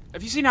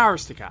 Have you seen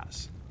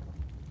Aristocats?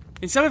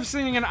 Instead of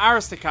singing an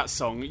Aristocats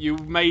song, you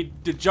made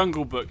the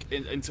Jungle Book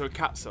into a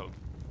cat song.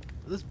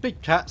 There's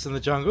big cats in the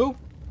jungle.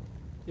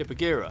 Yeah,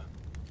 Bagheera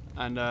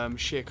and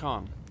Shere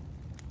Khan.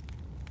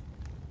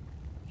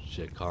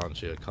 Shere Khan.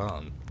 Shaka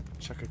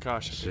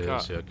Khan, Shaka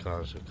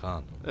Khan. Shere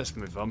Khan. Let's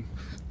move on.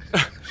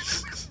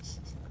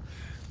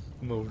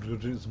 We'll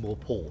do some more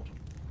port.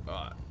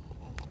 Right.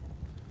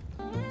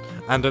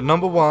 And at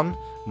number 1,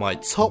 my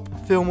top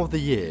film of the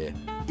year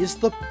is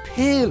the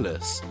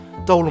peerless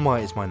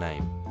Dolomite Is My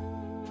Name.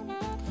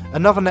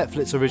 Another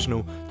Netflix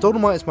original,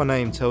 Dolomite Is My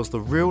Name tells the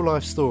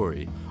real-life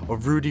story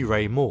of Rudy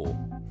Ray Moore,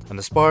 an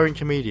aspiring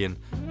comedian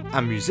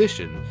and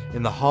musician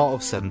in the heart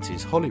of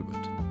 70s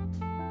Hollywood.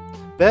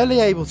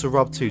 Barely able to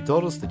rub two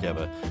dollars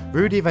together,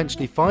 Rudy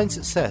eventually finds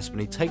success when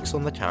he takes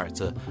on the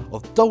character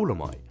of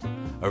Dolomite,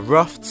 a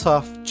rough,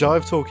 tough,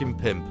 jive-talking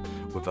pimp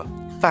with a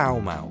foul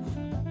mouth.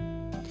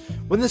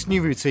 When this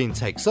new routine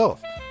takes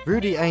off,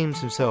 Rudy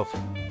aims himself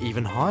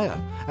even higher,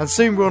 and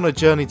soon we're on a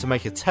journey to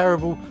make a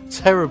terrible,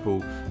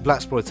 terrible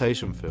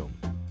blaxploitation film.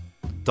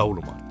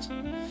 Dolomite.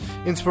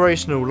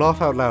 Inspirational,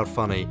 laugh out loud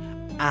funny,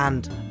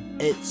 and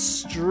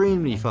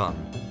extremely fun.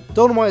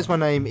 Dolomite Is My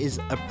Name is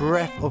a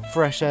breath of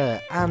fresh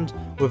air, and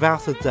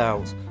without a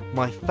doubt,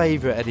 my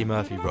favourite Eddie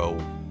Murphy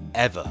role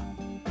ever.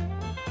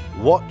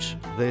 Watch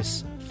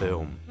this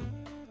film.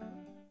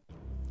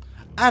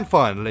 And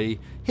finally,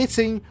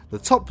 hitting the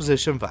top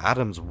position for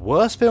Adam's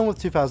worst film of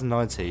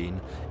 2019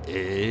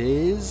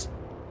 is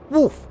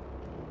Wolf.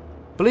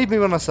 Believe me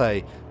when I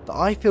say that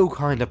I feel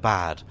kinda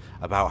bad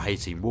about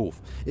hating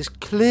Wolf. It's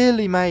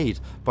clearly made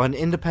by an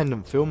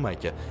independent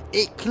filmmaker.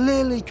 It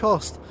clearly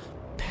cost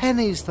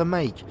pennies to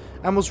make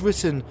and was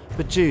written,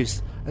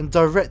 produced and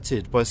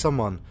directed by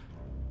someone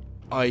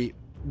I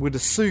would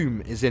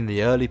assume is in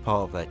the early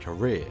part of their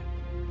career.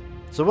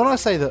 So when I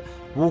say that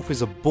Wolf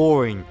is a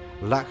boring,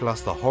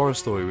 lackluster horror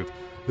story with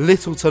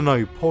little to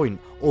no point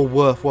or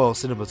worthwhile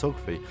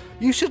cinematography,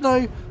 you should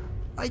know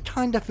I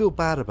kinda feel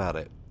bad about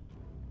it.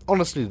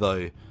 Honestly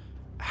though,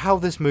 how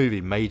this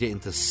movie made it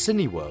into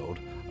Cineworld,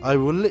 I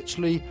will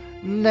literally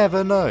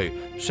never know.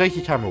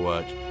 Shaky camera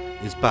work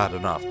is bad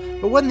enough,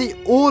 but when the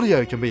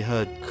audio can be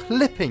heard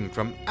clipping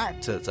from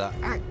actor to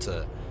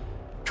actor,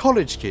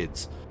 college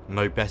kids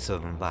know better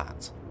than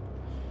that.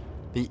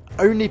 The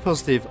only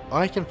positive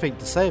I can think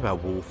to say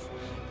about Wolf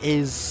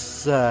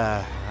is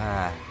it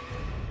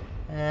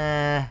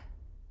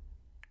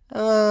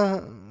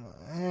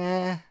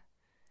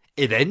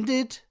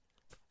ended,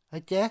 I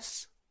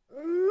guess.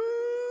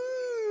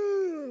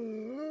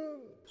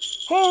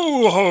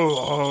 Ho, ho,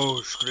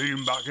 ho,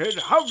 Scream Bucket,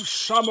 have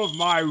some of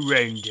my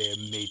reindeer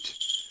meat.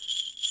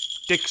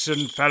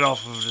 Dixon fell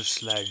off of the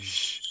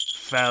sledge,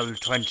 fell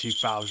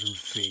 20,000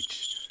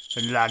 feet,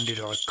 and landed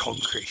on a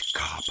concrete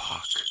car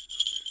park.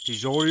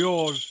 He's all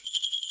yours.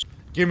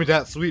 Give me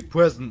that sweet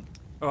present.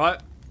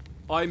 Alright,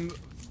 I'm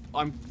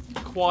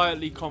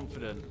quietly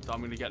confident that I'm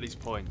going to get these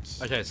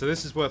points. Okay, so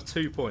this is worth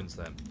 2 points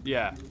then.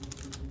 Yeah.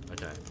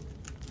 Okay.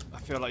 I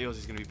feel like yours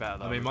is going to be better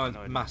though. I mean, mine's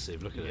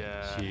massive, look at it.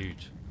 It's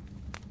huge.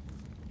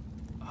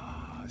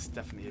 Ah, it's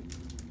definitely...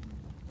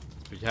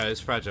 Yeah,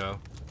 it's fragile.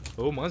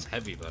 Oh, mine's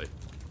heavy though.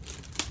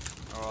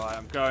 Alright,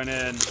 I'm going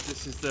in.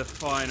 This is the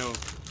final.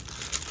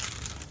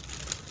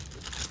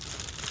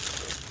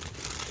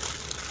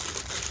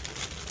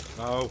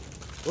 Oh.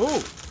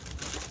 Oh!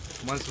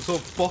 Mine's some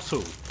sort of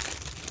bottle.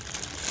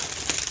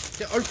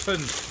 Get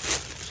open!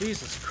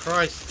 Jesus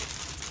Christ.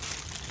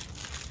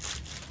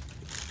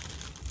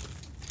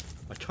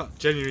 I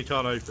genuinely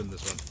can't open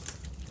this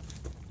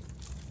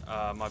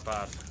one. My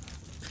bad.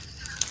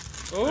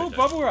 Oh,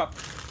 bubble wrap!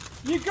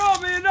 You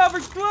got me another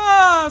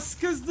glass,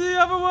 because the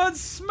other one's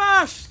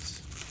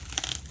smashed!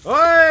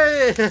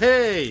 Hey!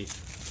 Hey!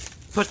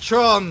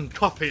 Patron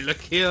coffee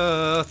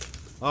liqueur!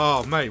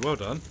 Oh, mate, well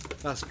done.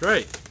 That's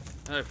great.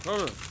 No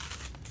problem.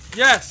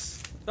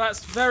 Yes,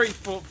 that's very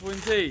thoughtful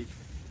indeed.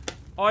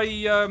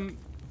 I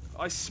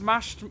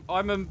smashed.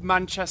 I'm a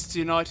Manchester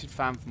United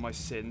fan for my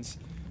sins.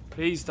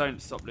 Please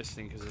don't stop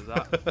listening because of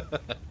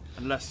that.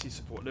 Unless you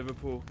support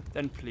Liverpool,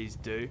 then please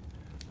do.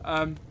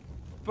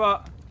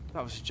 But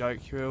that was a joke.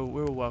 We're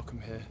all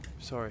welcome here.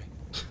 Sorry.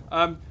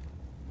 I'm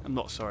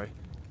not sorry.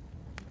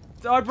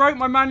 I broke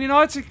my Man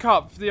United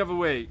cup the other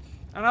week,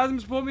 and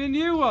Adam's bought me a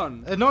new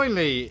one.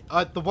 Annoyingly,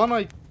 the one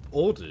I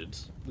ordered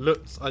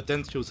looks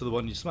identical to the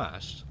one you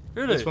smashed.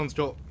 Really? This one's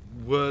got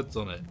words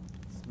on it.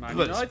 It's Man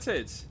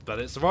United. But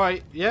it's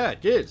right. Yeah,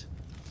 good.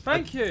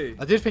 Thank you.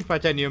 I did think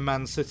about getting you a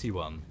Man City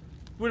one.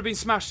 Would have been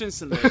smashed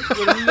instantly.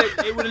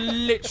 It would have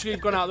literally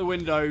gone out the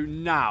window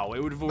now.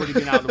 It would have already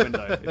been out the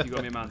window if you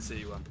got me a Man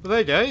City one. Well, there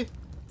you go.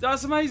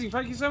 That's amazing.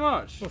 Thank you so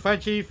much. Well,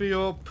 thank you for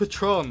your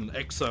Patron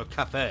Exo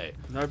Cafe.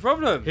 No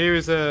problem. Here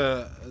is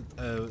a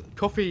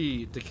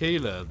coffee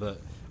tequila that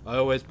I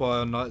always buy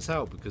on nights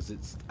out because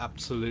it's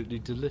absolutely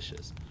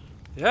delicious.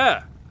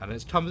 Yeah. And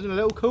it comes in a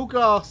little cool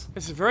glass.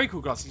 It's a very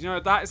cool glass. You know,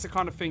 that is the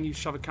kind of thing you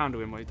shove a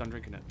candle in while you're done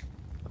drinking it,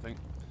 I think.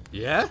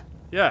 Yeah?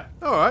 Yeah.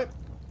 All right.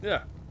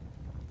 Yeah.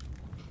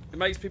 It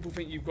makes people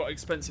think you've got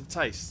expensive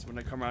tastes when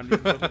they come around your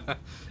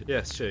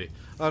Yes, true.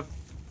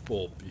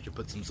 Or you could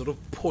put some sort of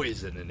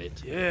poison in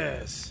it.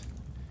 Yes.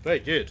 Very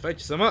good. Thank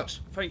you so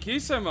much. Thank you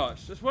so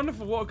much. That's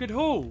wonderful. What a good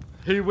haul.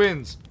 Who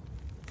wins?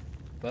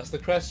 That's the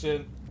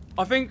question.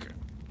 I think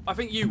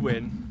you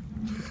win.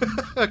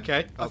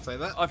 Okay, I'll say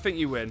that. I think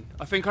you win.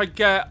 I think I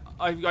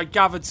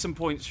gathered some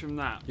points from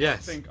that.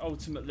 Yes. I think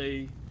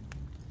ultimately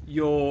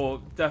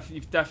you've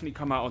definitely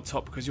come out on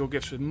top because your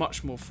gifts were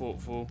much more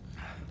thoughtful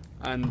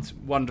and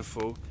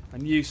wonderful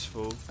and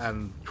useful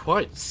and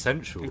quite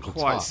sensual and to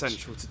quite touch.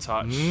 sensual to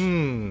touch.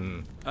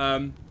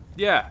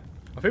 Yeah.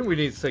 I think we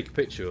need to take a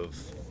picture of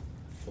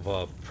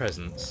our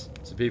presents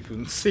so people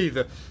can see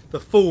the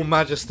full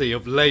majesty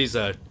of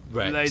Laser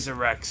Rex. Laser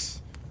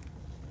Rex.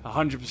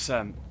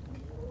 100%.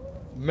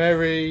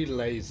 Merry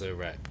Laser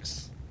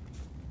Rex.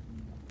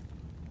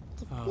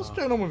 What's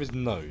going on with his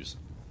nose?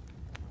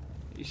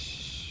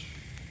 What's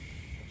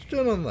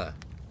going on there?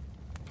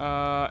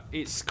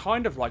 It's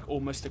kind of like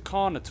almost a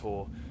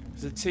Carnotaur.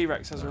 Because the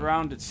T-Rex has a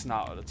rounded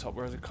snout at the top,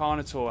 whereas the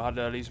Carnotaur had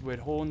these weird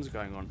horns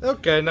going on.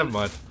 Okay, never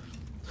mind.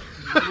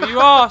 Well, you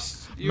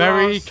asked.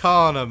 Merry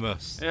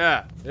Carnimus.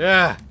 Yeah.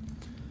 Yeah.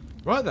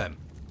 Right then.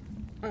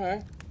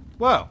 Okay.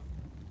 Well,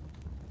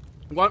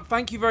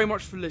 thank you very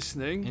much for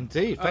listening.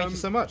 Indeed. Thank you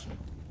so much.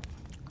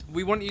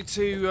 We want you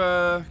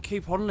to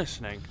keep on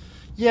listening.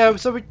 Yeah,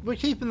 so we're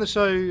keeping the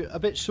show a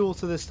bit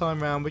shorter this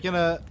time round. We're going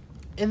to,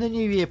 in the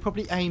new year,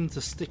 probably aim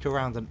to stick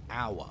around an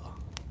hour.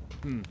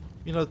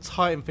 You know,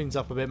 tighten things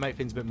up a bit, make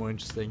things a bit more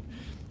interesting.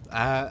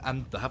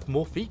 And have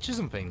more features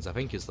and things, I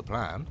think is the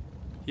plan.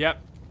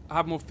 Yep.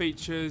 Have more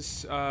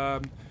features.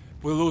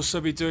 We'll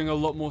also be doing a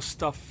lot more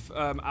stuff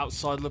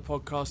outside of the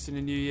podcast in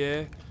the new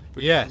year.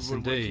 Which Yes, we'll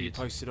indeed. keep you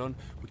posted on.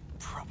 We're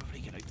probably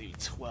going to do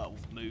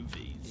 12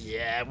 movies.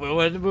 Yeah,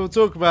 we'll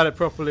talk about it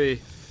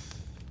properly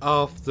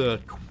after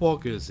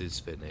Quaggers is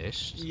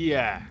finished.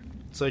 Yeah.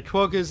 So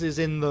Quaggers is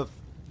in the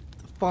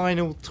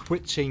final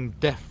twitching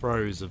death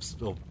throes of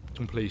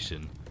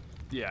completion.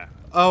 Yeah.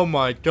 Oh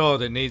my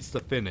god, it needs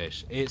to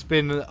finish. It's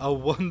been a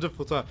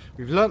wonderful time.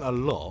 We've learnt a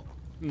lot,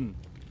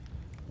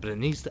 but it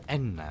needs to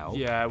end now.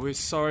 Yeah, we're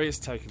sorry it's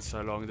taken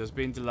so long. There's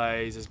been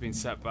delays, there's been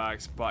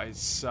setbacks, but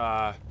it's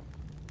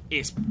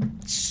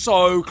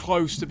so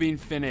close to being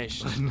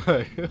finished.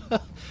 No.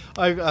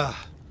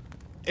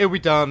 It'll be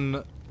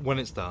done when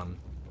it's done.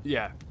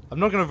 Yeah. I'm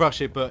not going to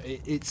rush it, but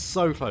it's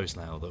so close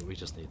now that we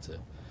just need to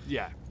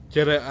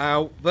get it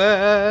out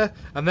there.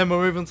 And then we'll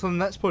move on to the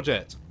next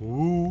project.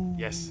 Ooh.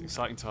 Yes,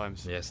 exciting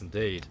times. Yes,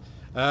 indeed.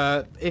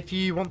 If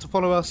you want to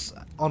follow us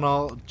on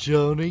our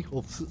journey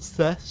of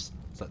success,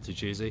 is that too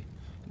cheesy?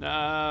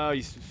 No,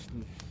 you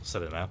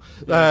said it now.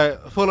 Yeah.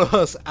 Follow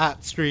us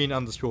at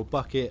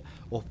screen_bucket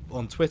or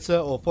on Twitter,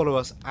 or follow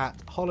us at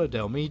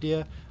Holodale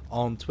Media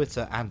on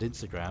Twitter and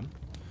Instagram.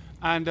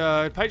 And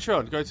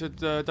Patreon. Go to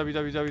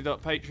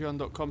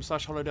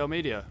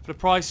www.patreon.com/holodalemedia. For the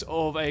price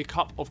of a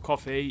cup of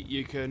coffee,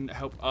 you can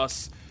help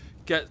us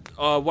get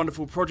our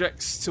wonderful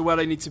projects to where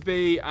they need to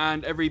be,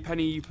 and every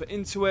penny you put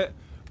into it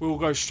will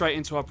go straight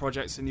into our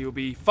projects, and you'll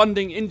be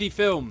funding indie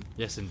film.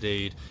 Yes,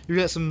 indeed. You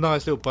get some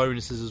nice little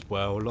bonuses as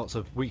well. Lots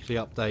of weekly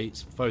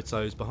updates,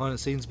 photos,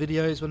 behind-the-scenes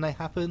videos when they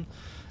happen,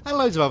 and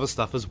loads of other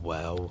stuff as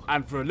well.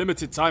 And for a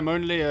limited time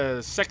only,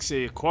 a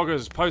sexy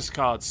Quaggers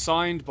postcard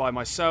signed by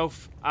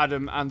myself,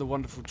 Adam, and the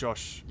wonderful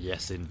Josh.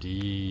 Yes,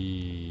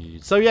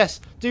 indeed. So yes,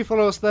 do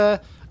follow us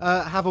there.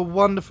 Have a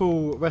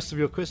wonderful rest of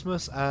your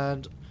Christmas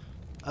and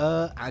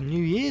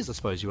New Year's. I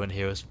suppose you won't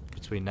hear us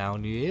between now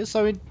and New Year's.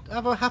 So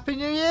have a happy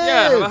New Year.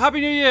 Yeah, have a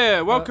happy New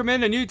Year. Welcome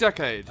in a new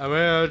decade. And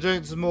we're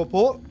drinking some more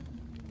port.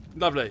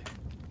 Lovely.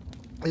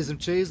 Here's some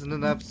cheese and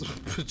then have some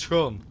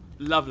Patron.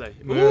 Lovely.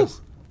 Yes.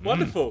 Ooh,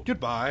 wonderful.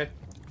 Goodbye.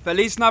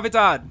 Feliz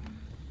Navidad.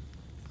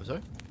 I'm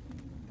sorry?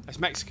 It's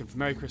Mexican for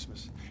Merry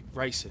Christmas.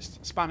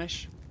 Racist.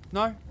 Spanish?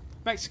 No?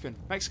 Mexican.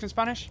 Mexican,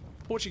 Spanish?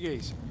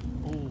 Portuguese?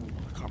 Oh,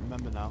 I can't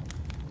remember now.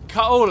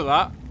 Cut all of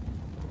that.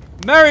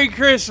 Merry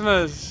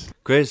Christmas!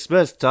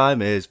 Christmas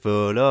time is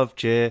full of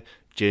cheer,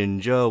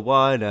 ginger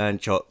wine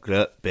and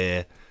chocolate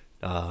beer.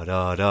 Da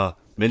da da.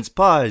 Mince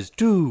pies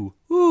too.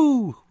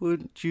 Woo!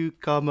 Wouldn't you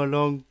come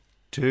along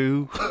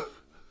too?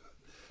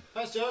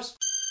 Thanks, Josh.